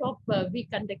workshop we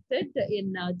conducted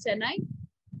in Chennai.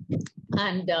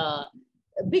 And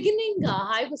beginning,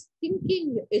 I was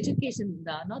thinking education.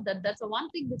 That's the one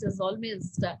thing which is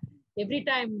always every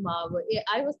time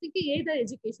I was thinking either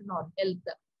education or health.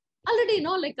 Already,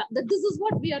 this is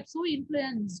what we are so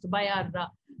influenced by our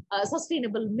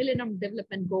sustainable millennium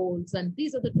development goals, and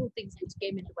these are the two things which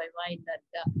came into my mind,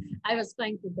 and I was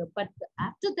trying to do. But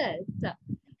after that,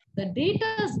 the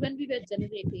data when we were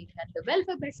generating and the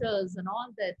welfare measures and all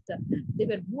that, they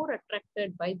were more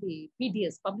attracted by the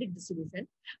PDS, public distribution.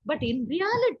 But in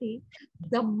reality,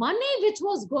 the money which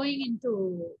was going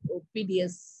into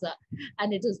PDS,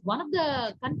 and it is one of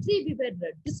the country we were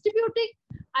distributing,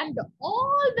 and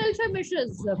all welfare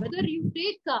measures, whether you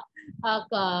take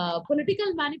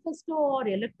political manifesto or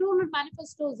electoral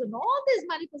manifestos and all these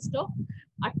manifesto,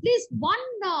 at least one,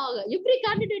 every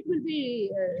candidate will be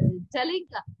telling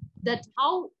that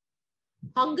how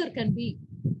hunger can be,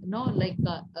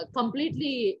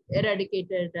 completely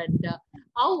eradicated, and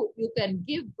how you can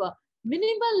give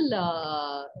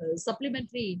minimal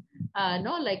supplementary,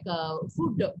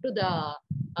 food to the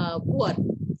poor.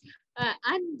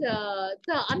 And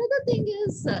the another thing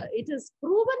is, it is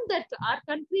proven that our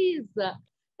country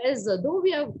is though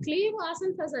we have claimed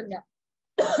ourselves as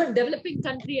a developing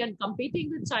country and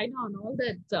competing with China and all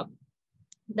that,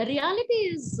 the reality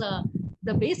is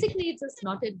the basic needs has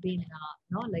not yet been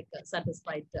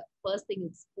satisfied. First thing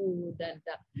is food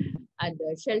and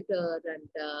shelter and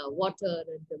water,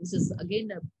 and which is again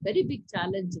a very big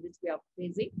challenge which we are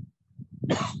facing.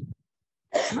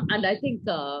 And I think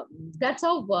that's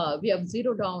how we have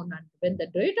zeroed down. And when the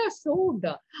data showed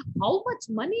how much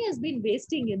money has been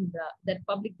wasting in that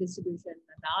public distribution,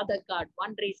 and Aadhaar card,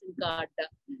 one ration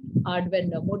card,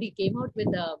 when Modi came out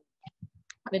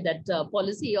with that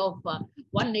policy of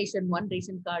one nation, one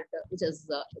ration card, which has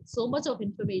so much of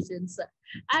information.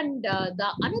 And the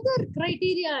another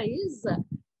criteria is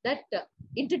that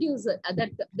introduce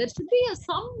that there should be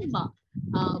some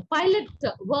pilot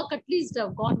work at least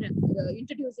gone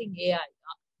introducing AI.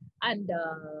 And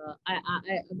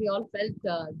we all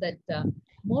felt that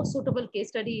more suitable case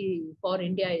study for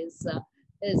India is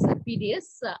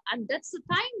PDS, and that's the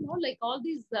time, like all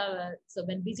these. So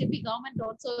when BJP government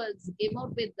also came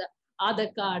out with the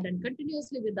Aadhaar card and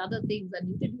continuously with other things and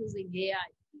introducing AI,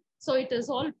 so it has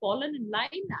all fallen in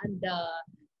line. And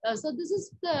so this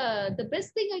is the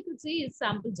best thing I could say is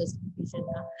sample justification.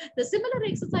 The similar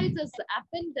exercise has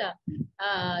happened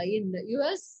in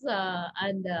US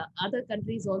and other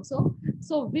countries also.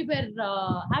 So we were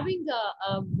having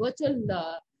virtual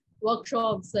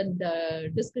workshops and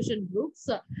discussion groups,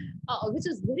 which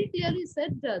is very clearly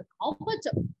said how much,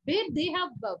 where they have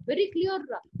very clear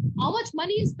how much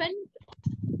money is spent,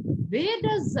 where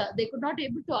does they could not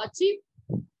able to achieve,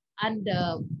 and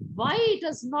why it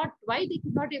is not, why they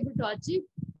could not able to achieve,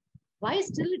 why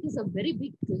still it is a very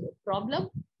big problem,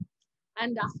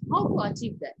 and how to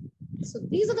achieve that. So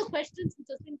these are the questions which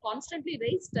has been constantly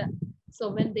raised. So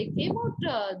when they came out,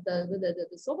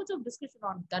 so much of discussion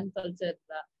on gun culture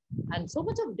and so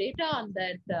much of data on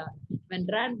that, when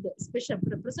Rand special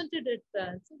presented it,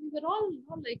 so we were all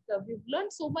we've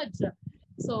learned so much.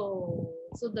 So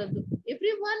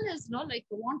everyone is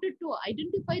wanted to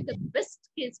identify the best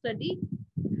case study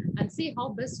and see how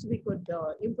best we could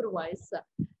improvise.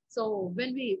 So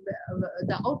when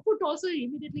the output also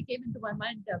immediately came into my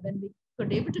mind when we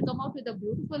could able to come out with a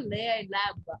beautiful AI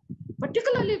lab,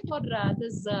 particularly for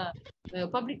this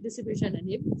public distribution, and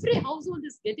every household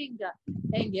is getting,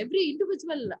 and every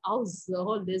individual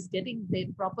household is getting their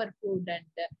proper food, and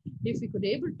if we could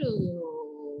able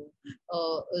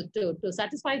to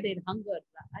satisfy their hunger,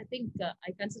 I think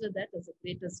I consider that as the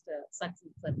greatest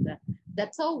success. And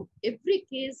that's how every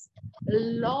case, a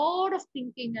lot of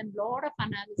thinking and lot of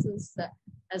analysis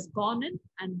has gone in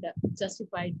and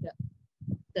justified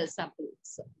the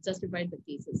samples, justified the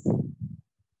cases.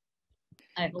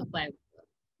 I hope I've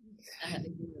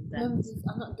given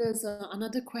that. There's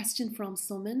another question from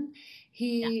Soman.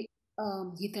 He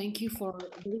thank you for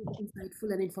a very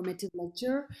insightful and informative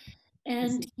lecture.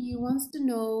 And he wants to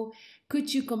know,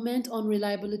 could you comment on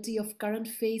reliability of current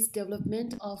phase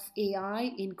development of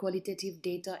AI in qualitative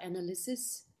data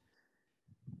analysis?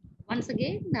 Once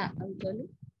again, Avitoli?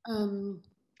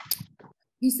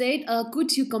 He said,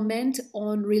 could you comment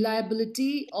on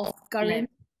reliability of current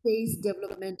phase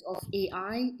development of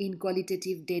AI in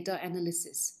qualitative data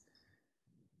analysis?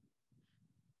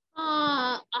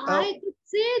 I could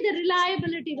say the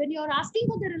reliability, when you're asking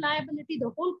for the reliability, the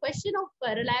whole question of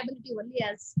reliability only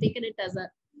has taken it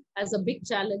as a big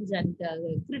challenge and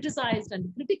criticized,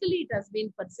 and critically it has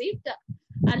been perceived.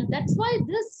 And that's why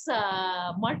this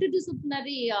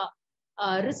multidisciplinary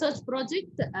research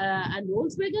project and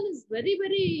Volkswagen is very,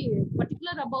 very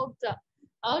particular about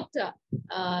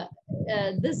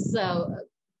this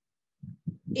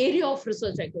area of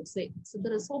research, I could say. So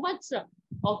there is so much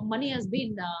of money has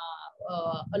been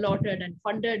allotted and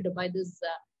funded by this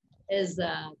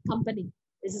company.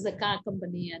 This is a car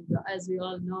company, and as we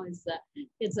all know,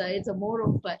 it's a more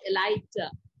of elite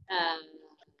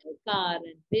car,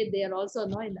 and they are also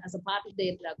known as a part of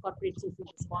their corporate social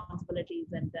responsibilities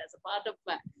and as a part of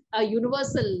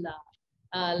universal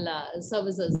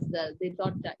services. They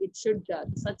thought that it should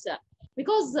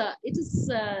because it is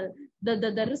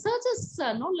the research is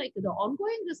like the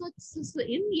ongoing research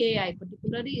in AI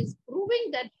particularly is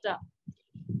proving that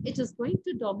it is going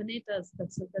to dominate us.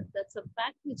 That's a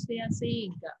fact which they are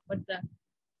saying. But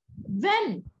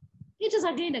when, it is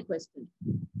again a question.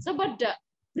 So, but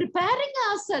preparing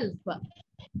ourselves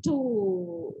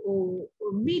to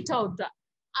meet out.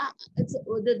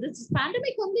 This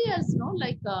pandemic only has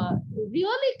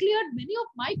really cleared many of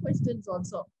my questions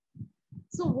also.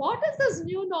 So what is this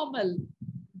new normal?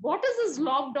 What is this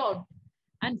lockdown?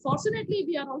 And fortunately,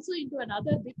 we are also into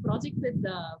another big project with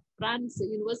France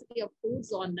University of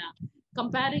Foods on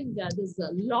comparing this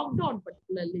lockdown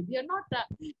particularly. We are not,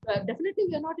 definitely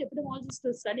we are not epidemiologists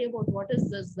to study about what is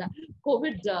this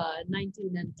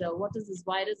COVID-19 and what is this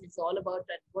virus is all about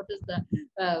and what is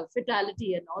the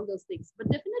fatality and all those things. But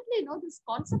definitely, this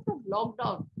concept of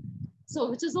lockdown, so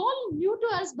which is all new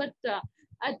to us, but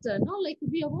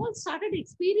we have all started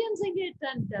experiencing it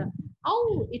and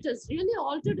how it has really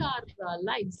altered our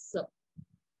lives.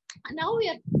 And now we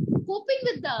are coping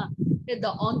with the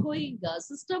ongoing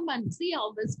system and see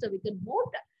how best we can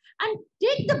mold and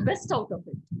take the best out of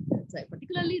it. That's right.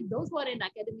 Particularly those who are in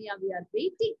academia, we are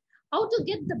waiting how to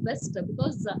get the best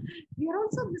because we are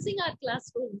also missing our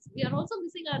classrooms. We are also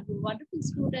missing our wonderful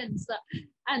students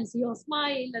and your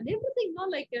smile and everything.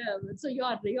 So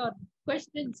your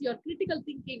questions, your critical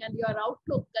thinking and your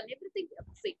outlook and everything we are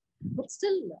missing. But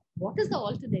still, what is the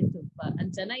alternative?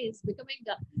 And Chennai is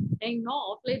becoming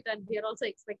off late, and we are also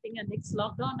expecting a next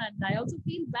lockdown. And I also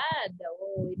feel bad.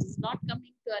 Oh, it is not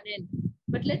coming to an end.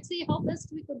 But let's see how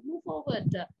best we could move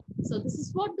forward. So this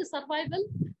is what the survival,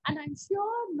 and I'm sure,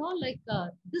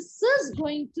 this is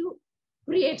going to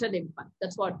create an impact.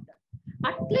 That's what.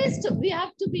 At least we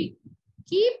have to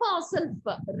keep ourselves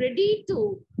ready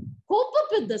to cope up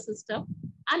with the system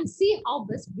and see how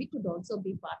best we could also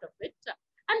be part of it.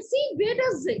 And see where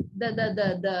does it,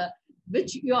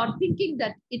 which you are thinking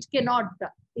that it cannot,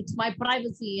 it's my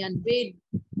privacy, and where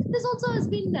this also has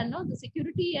been the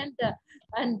security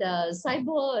and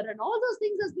cyber and all those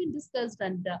things has been discussed,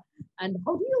 and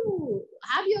how do you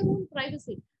have your own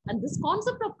privacy? And this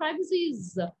concept of privacy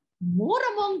is more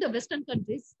among the Western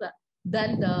countries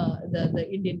than the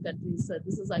Indian countries.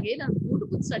 This is again a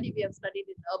beautiful study we have studied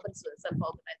in urban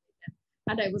self-organization.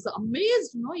 And I was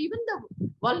amazed, even the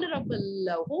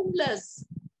vulnerable, homeless,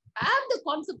 have the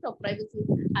concept of privacy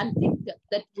and think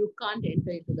that you can't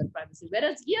enter into that privacy.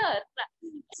 Whereas here,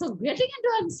 so getting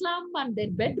into a slum and their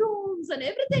bedrooms and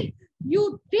everything,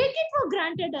 you take it for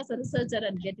granted as a researcher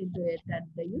and get into it. And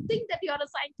you think that you're a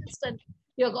scientist and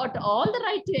you got all the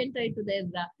right to enter into their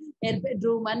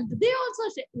bedroom. And they also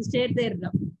share their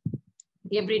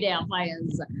everyday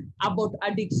affairs, about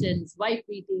addictions, wife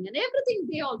beating, and everything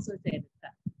they also share it.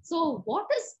 So what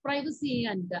is privacy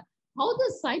and how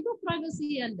the cyber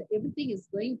privacy and everything is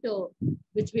going to,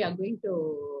 which we are going to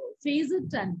face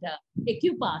it and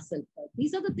equip ourselves.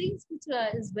 These are the things which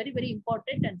is very, very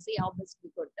important, and see how best we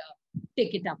could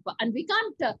take it up. And we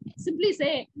can't simply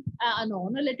say, no,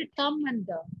 let it come. And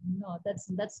no,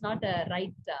 that's not a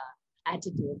right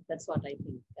attitude. That's what I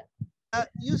think.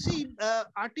 You see,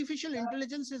 artificial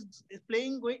intelligence is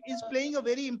playing a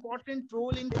very important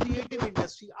role in creative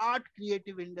industry, art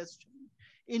creative industry,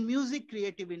 in music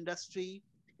creative industry,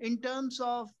 in terms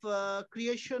of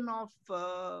creation of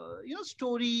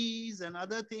stories and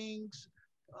other things,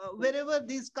 wherever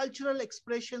these cultural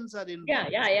expressions are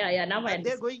involved. Yeah. Now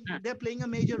they're playing a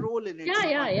major role in it.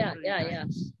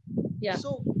 Yeah.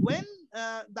 So when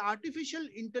the artificial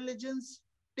intelligence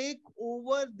take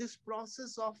over this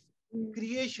process of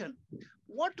creation,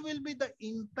 what will be the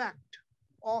impact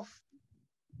of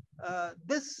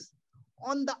this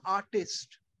on the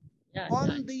artist,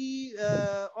 on the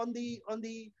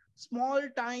small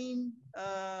time,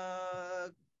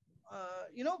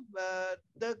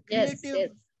 the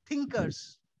creative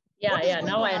thinkers?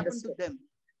 Now I understand. To them?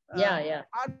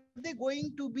 Are they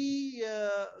going to be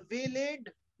waylaid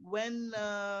when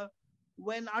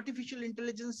artificial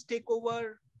intelligence take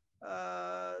over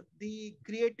the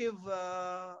creative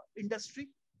industry,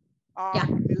 art,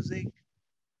 music?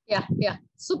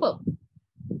 Super.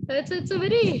 It's a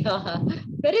very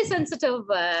very sensitive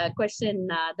question.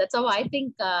 That's how I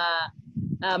think,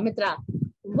 Mitra.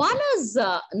 One is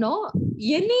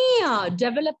any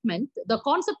development, the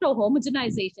concept of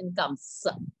homogenization comes.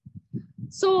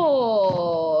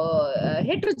 So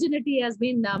heterogeneity has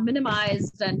been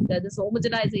minimized, and this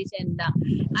homogenization,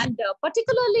 and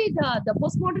particularly the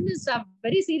postmodernists have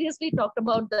very seriously talked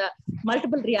about the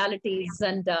multiple realities,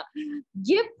 and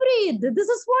this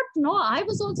is what I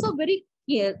was also very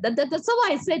clear that's how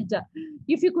I said,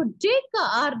 if you could take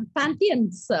our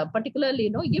pantheons,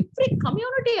 particularly every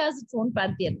community has its own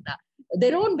pantheon,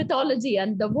 their own mythology,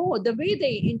 and the way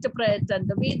they interpret and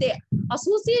the way they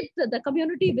associate the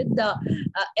community with the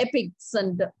epics,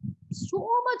 and so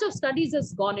much of studies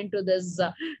has gone into this,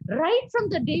 right from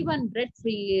the day when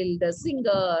Redfield,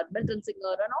 Singer, Milton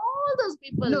Singer, and all those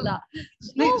people.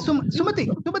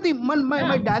 Sumathi,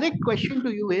 my direct question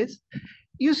to you is,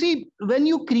 you see, when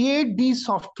you create these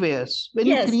softwares, when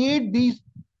you create these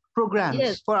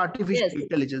programs for artificial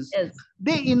intelligence,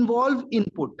 they involve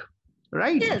input,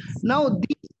 right? Now,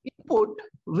 this input,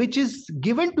 which is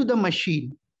given to the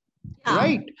machine,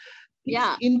 right?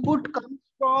 Input comes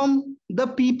from the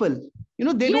people.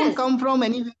 They don't come from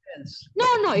anywhere else.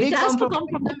 No, it has to come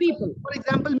from the people. For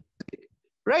example, music,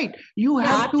 right? You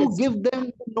have to give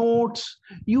them the notes.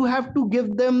 You have to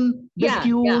give them the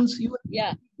tunes. You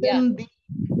have to give them the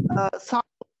sound.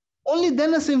 Only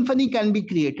then a symphony can be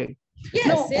created.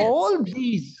 All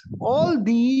these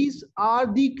are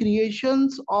the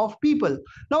creations of people.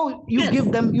 Now you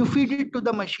give them, you feed it to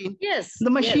the machine. The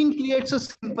machine creates a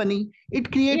symphony.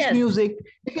 It creates music.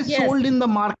 It is sold in the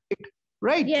market,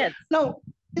 right? Now,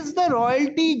 is the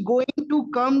royalty going to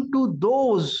come to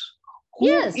those who,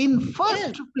 in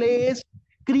first place,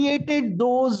 created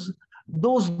those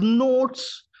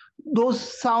notes, those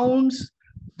sounds,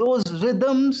 those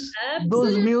rhythms,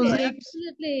 those music?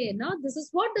 Absolutely. No, this is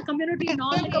what the community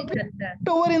knowledge over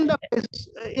in the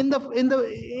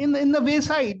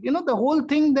wayside. The whole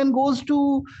thing then goes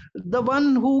to the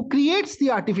one who creates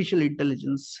the artificial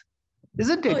intelligence,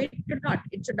 isn't it? No, it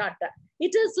should not.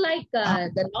 It is like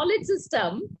the knowledge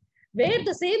system, where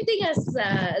the same thing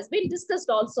has been discussed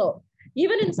also.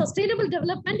 Even in sustainable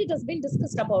development, it has been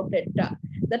discussed about it.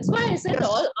 That's why I said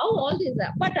all these.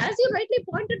 But as you rightly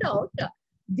pointed out,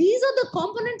 these are the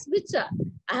components which,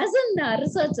 as in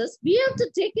researchers, we have to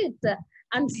take it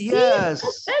and see as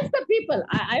the people.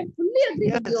 I fully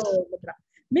agree with you, Mitra.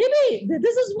 Maybe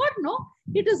this is what,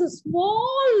 it is a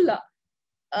small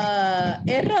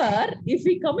error if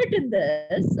we commit in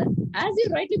this. As you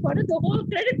rightly pointed, the whole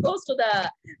credit goes to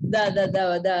the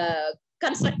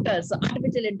constructors,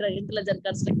 artificial intelligence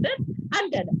constructor,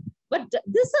 but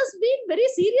this has been very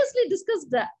seriously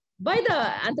discussed by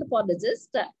the anthropologists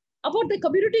about the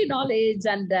community knowledge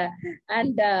and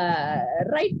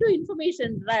right to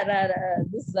information.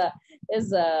 This is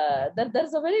there's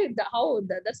a very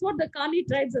that's what the Kani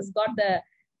tribes has got,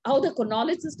 how the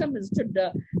knowledge system should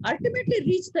ultimately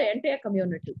reach the entire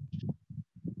community,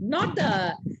 not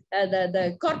the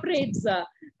corporates,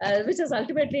 which is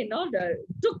ultimately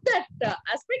took that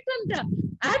aspect and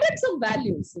added some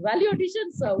values. Value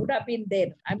additions would have been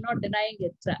there. I'm not denying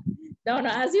it. Now,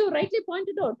 as you rightly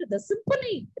pointed out, the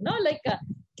symphony,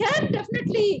 can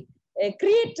definitely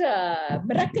create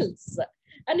miracles,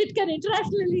 and it can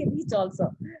internationally reach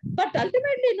also. But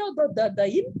ultimately,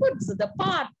 the inputs, the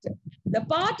part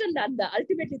and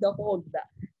ultimately the whole,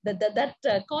 that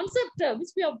concept which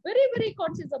we are very, very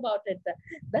conscious about it.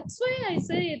 That's why I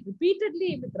say it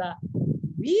repeatedly, Mitra.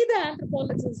 We, the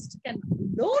anthropologists, can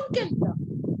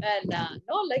and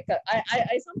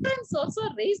I sometimes also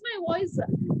raise my voice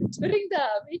during the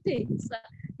meetings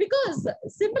because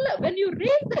similar, when you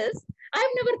read this,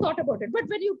 I've never thought about it. But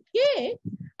when you came,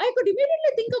 I could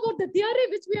immediately think about the theory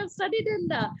which we have studied in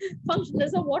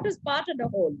functionalism, what is part and a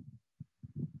whole.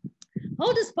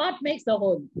 How this part makes the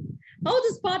whole. How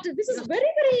this part, this is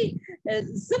very, very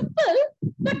simple,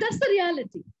 but that's the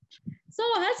reality. So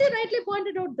as you rightly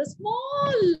pointed out, the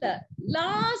small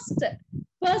last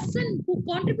person who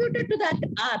contributed to that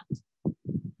art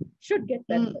should get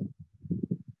that.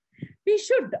 We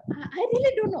should. I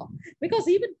really don't know. Because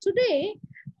even today,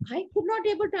 I could not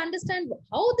able to understand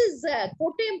how these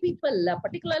Kottayam people,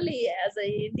 particularly as an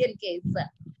Indian case,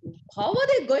 how are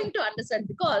they going to understand?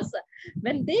 Because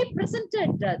when they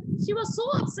presented, she was so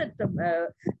upset.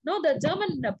 The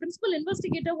German principal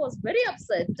investigator was very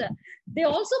upset. They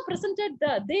also presented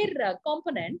their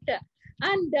component.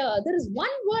 And there is one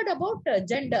word about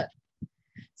gender.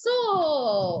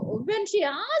 So when she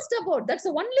asked about, that's the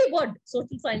only word,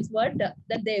 social science word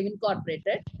that they've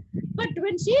incorporated. But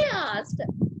when she asked,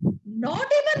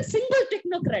 not even single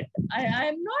technocrat, I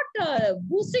am not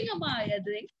boosting my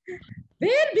thing,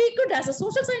 where we could, as a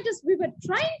social scientist, we were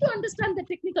trying to understand the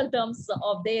technical terms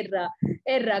of their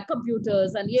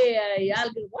computers and AI,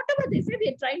 algorithm, whatever they say, we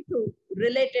are trying to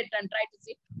relate it and try to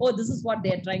see, oh, this is what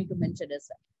they are trying to mention.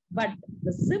 But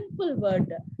the simple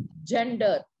word,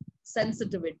 gender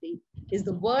sensitivity, is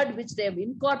the word which they have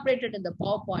incorporated in the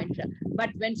PowerPoint. But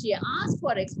when she asked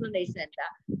for explanation,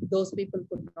 those people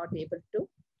could not be able to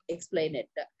explain it.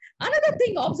 Another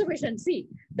thing, observation, see,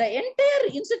 the entire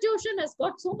institution has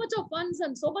got so much of funds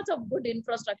and so much of good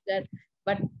infrastructure,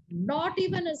 but not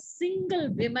even a single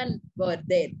woman were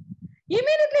there.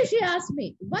 Immediately she asked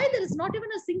me, why there is not even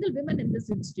a single woman in this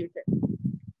institution?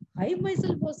 I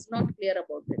myself was not clear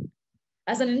about it.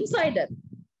 As an insider,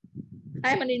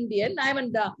 I'm an Indian,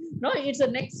 it's a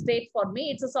next state for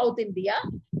me, it's a South India.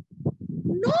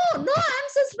 No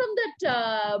answers from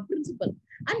that principal.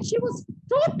 And she was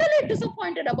totally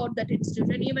disappointed about that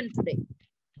institution even today.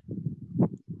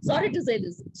 Sorry to say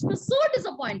this. She was so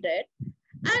disappointed.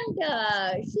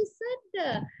 And she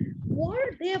said,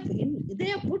 what they have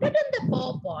put it in the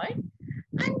PowerPoint.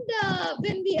 And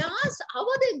when we asked how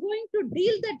are they going to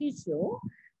deal that issue,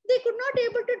 they could not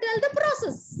able to tell the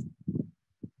process.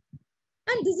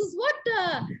 And this is what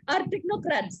our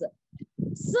technocrats,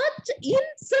 such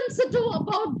insensitive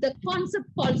about the concept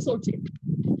called social.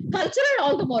 Cultural,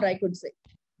 all the more I could say.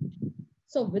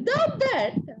 So without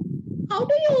that, how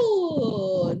do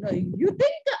you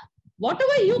think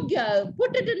whatever you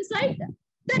put it inside,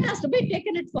 that has to be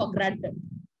taken it for granted.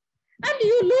 And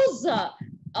you lose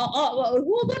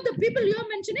whoever the people you are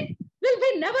mentioning will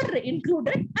be never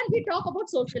included, and we talk about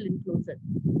social inclusion.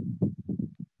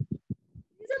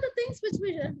 These are the things which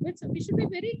we should be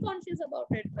very conscious about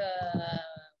it.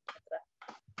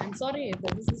 I'm sorry,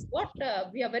 this is what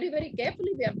we are very, very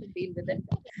carefully we have to deal with it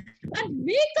and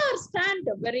make our stand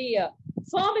very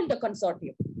firm in the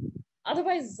consortium.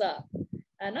 Otherwise,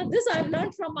 this I've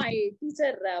learned from my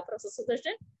teacher, Professor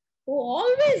Sudarshan, who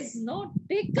always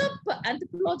take up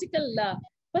anthropological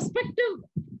perspective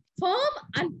firm,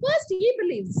 and first he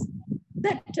believes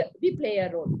that we play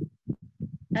a role.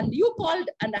 And you called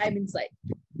and I'm inside.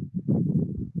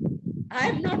 I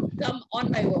have not come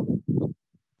on my own.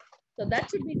 So that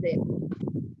should be there.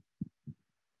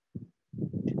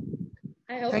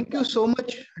 Thank you so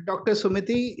much, Dr.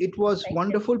 Sumathi. It was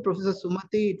wonderful, Professor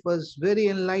Sumathi. It was very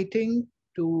enlightening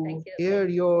to hear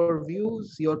your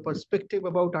views, your perspective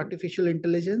about artificial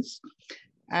intelligence.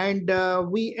 And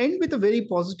we end with a very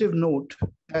positive note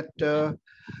that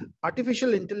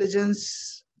artificial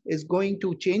intelligence is going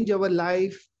to change our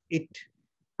life. It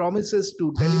promises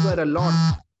to deliver a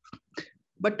lot.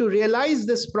 But to realize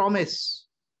this promise,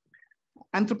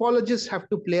 anthropologists have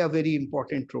to play a very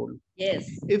important role. Yes.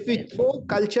 If we throw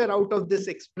culture out of this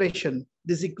expression,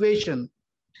 this equation,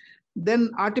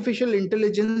 then artificial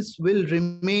intelligence will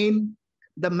remain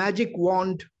the magic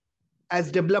wand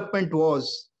as development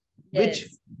was, which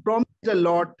promised a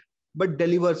lot but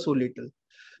delivers so little.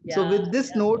 So with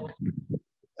this note,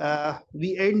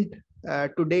 we end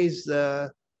today's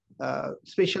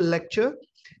special lecture.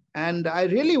 And I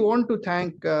really want to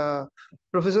thank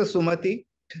Professor Sumathi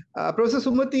Professor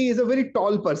Sumathi is a very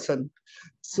tall person.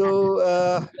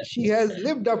 So she has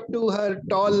lived up to her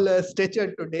tall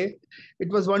stature today. It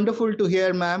was wonderful to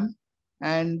hear, ma'am.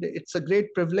 And it's a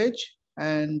great privilege.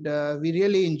 And we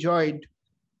really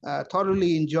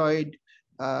thoroughly enjoyed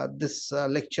this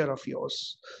lecture of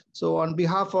yours. So on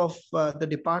behalf of the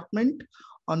department,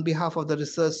 on behalf of the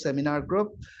research seminar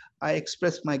group, I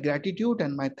express my gratitude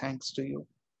and my thanks to you.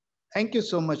 Thank you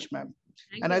so much, ma'am.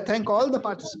 And I thank all the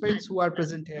participants who are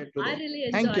present here today. I really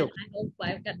enjoyed. Thank you. I hope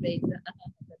I've conveyed.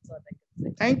 That's what I can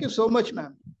say. Thank you so much,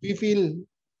 ma'am. We feel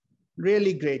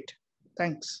really great.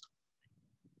 Thanks.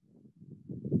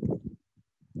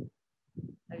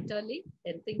 Avitoli,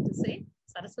 anything to say?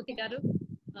 Saraswati Garu?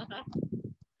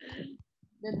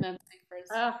 Then ma'am, take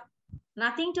first.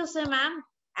 Nothing to say, ma'am.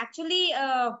 Actually,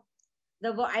 I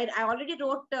already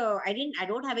wrote. I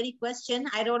don't have any question.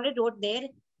 I already wrote there.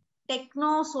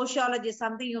 Techno-sociology,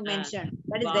 something you mentioned.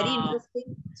 That is very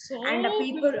interesting. So and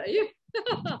people.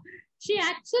 She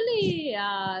actually,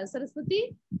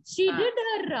 Saraswati, she did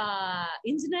her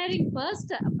engineering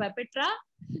first, Petra,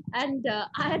 and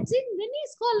I had seen many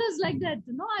scholars like that.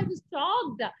 You know, I was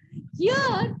shocked.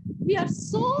 Here we are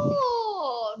so,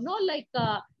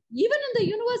 even in the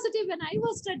university when I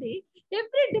was studying,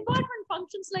 every department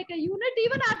functions like a unit.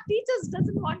 Even our teachers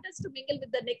doesn't want us to mingle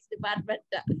with the next department.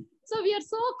 So we are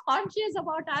so conscious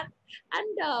about our,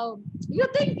 and you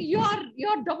think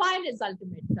your domain is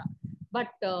ultimate, but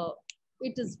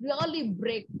it is really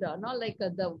breakdown.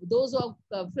 Those who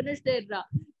have finished their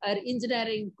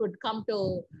engineering could come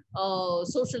to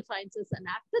social sciences, and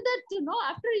after that,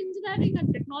 after engineering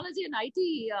and technology and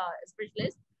IT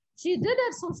specialist, she did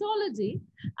her sociology,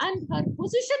 and her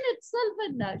position itself,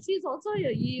 and she's also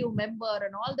a EU member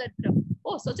and all that.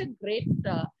 Oh, such a great,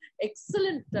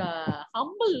 excellent,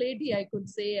 humble lady, I could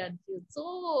say. And she's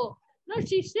so,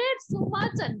 she shared so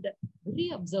much and very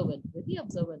observant, very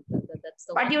observant. That's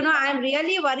the but one thing. I'm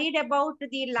really worried about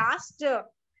the last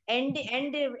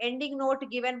ending note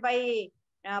given by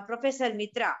Professor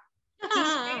Mitra. He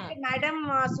said, Madam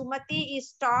Sumathi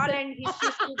is tall and she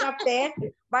stood up there,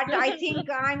 but I think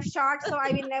I'm short, so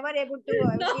I will never able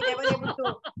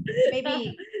to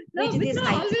maybe reach this Mitra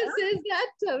height. always says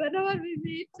that whenever we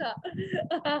meet.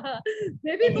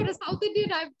 Maybe for a South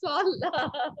Indian, I'm tall.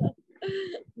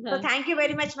 So thank you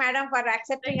very much, madam, for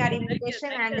accepting our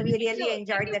invitation, and we really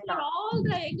enjoyed the talk. For all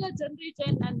the younger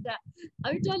generation, and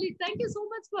Avitoli, thank you so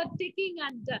much for taking,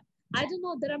 and I don't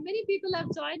know, there are many people have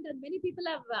joined and many people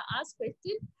have asked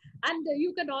questions, and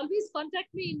you can always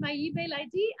contact me in my email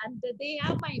ID, and they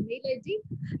have my mail ID,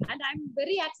 and I'm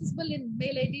very accessible in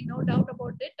mail ID, no doubt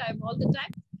about it. I'm all the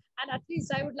time. And at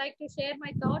least I would like to share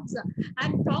my thoughts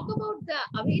and talk about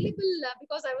the available,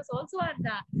 because I was also an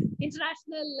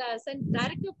international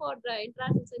director for the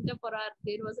International Center for our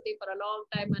university for a long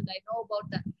time, and I know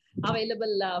about the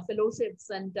available fellowships.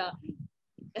 And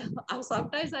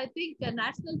sometimes I think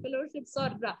national fellowships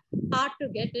are hard to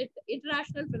get it.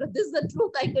 International fellowships, this is the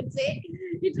truth I could say.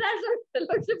 International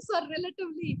fellowships are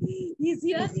relatively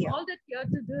easier. All that you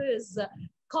have to do is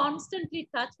constantly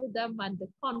touch with them and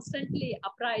constantly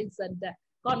apprise and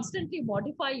constantly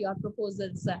modify your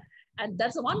proposals. And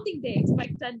that's the one thing they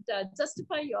expect, and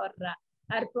justify your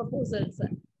proposals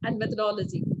and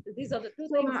methodology. These are the two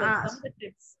things, some of the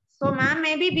tips. So ma'am,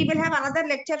 maybe we will have another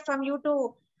lecture from you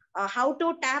to how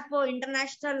to tap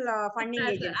international funding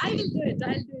agencies. I will do it.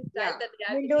 I'll do it.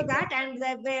 Yeah. We'll do that, and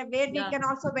where we can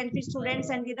also benefit students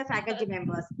and the faculty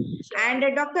members. Sure. And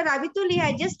Dr. Avitoli,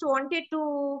 I just wanted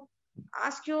to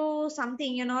ask you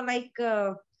something,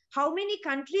 how many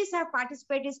countries have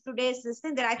participated in today's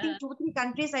system? There, I think 2-3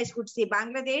 countries I could see.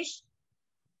 Bangladesh.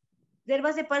 There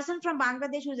was a person from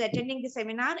Bangladesh who is attending the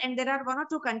seminar, and there are 1 or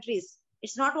 2 countries.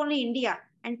 It's not only India.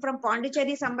 And from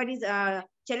Pondicherry, somebody's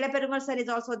Chella Perumal sir is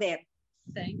also there.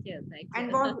 Thank you. Thank you.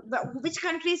 And which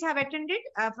countries have attended?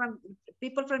 From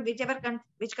people from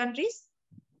which countries?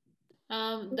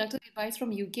 Dr. Device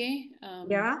from UK.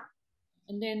 Yeah.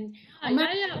 And then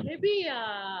maybe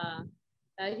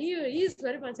he is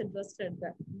very much interested.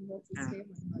 What's his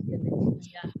name?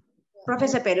 Yeah.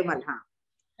 Professor Perumal, huh?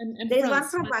 And there is one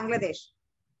from Bangladesh.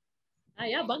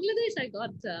 Yeah, Bangladesh. I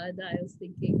got. I was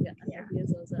thinking. Yeah.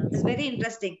 It's very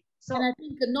interesting. So, and I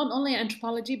think not only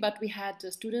anthropology, but we had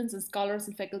students and scholars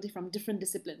and faculty from different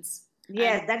disciplines.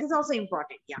 Yes, that is also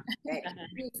important. Yeah.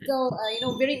 So,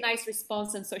 very nice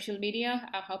response on social media,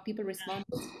 how people respond.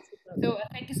 So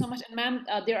thank you so much. And ma'am,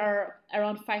 there are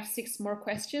around 5-6 more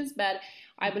questions, but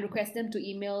I will request them to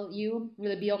email you.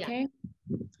 Will it be okay?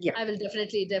 Yeah. I will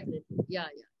definitely. Yeah.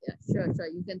 Sure.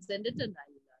 You can send it and I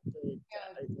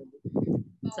will do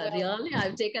it. So really,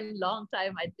 I've taken long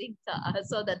time, I think.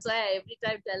 So that's why I every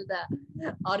time tell the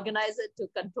organizer to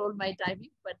control my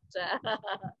timing. But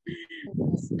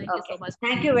thank you so much.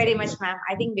 Thank you very much, ma'am.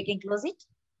 I think we can close it.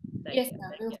 Yes,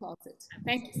 ma'am. We'll close it.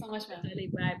 Thank you so much, ma'am. Really,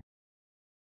 bye.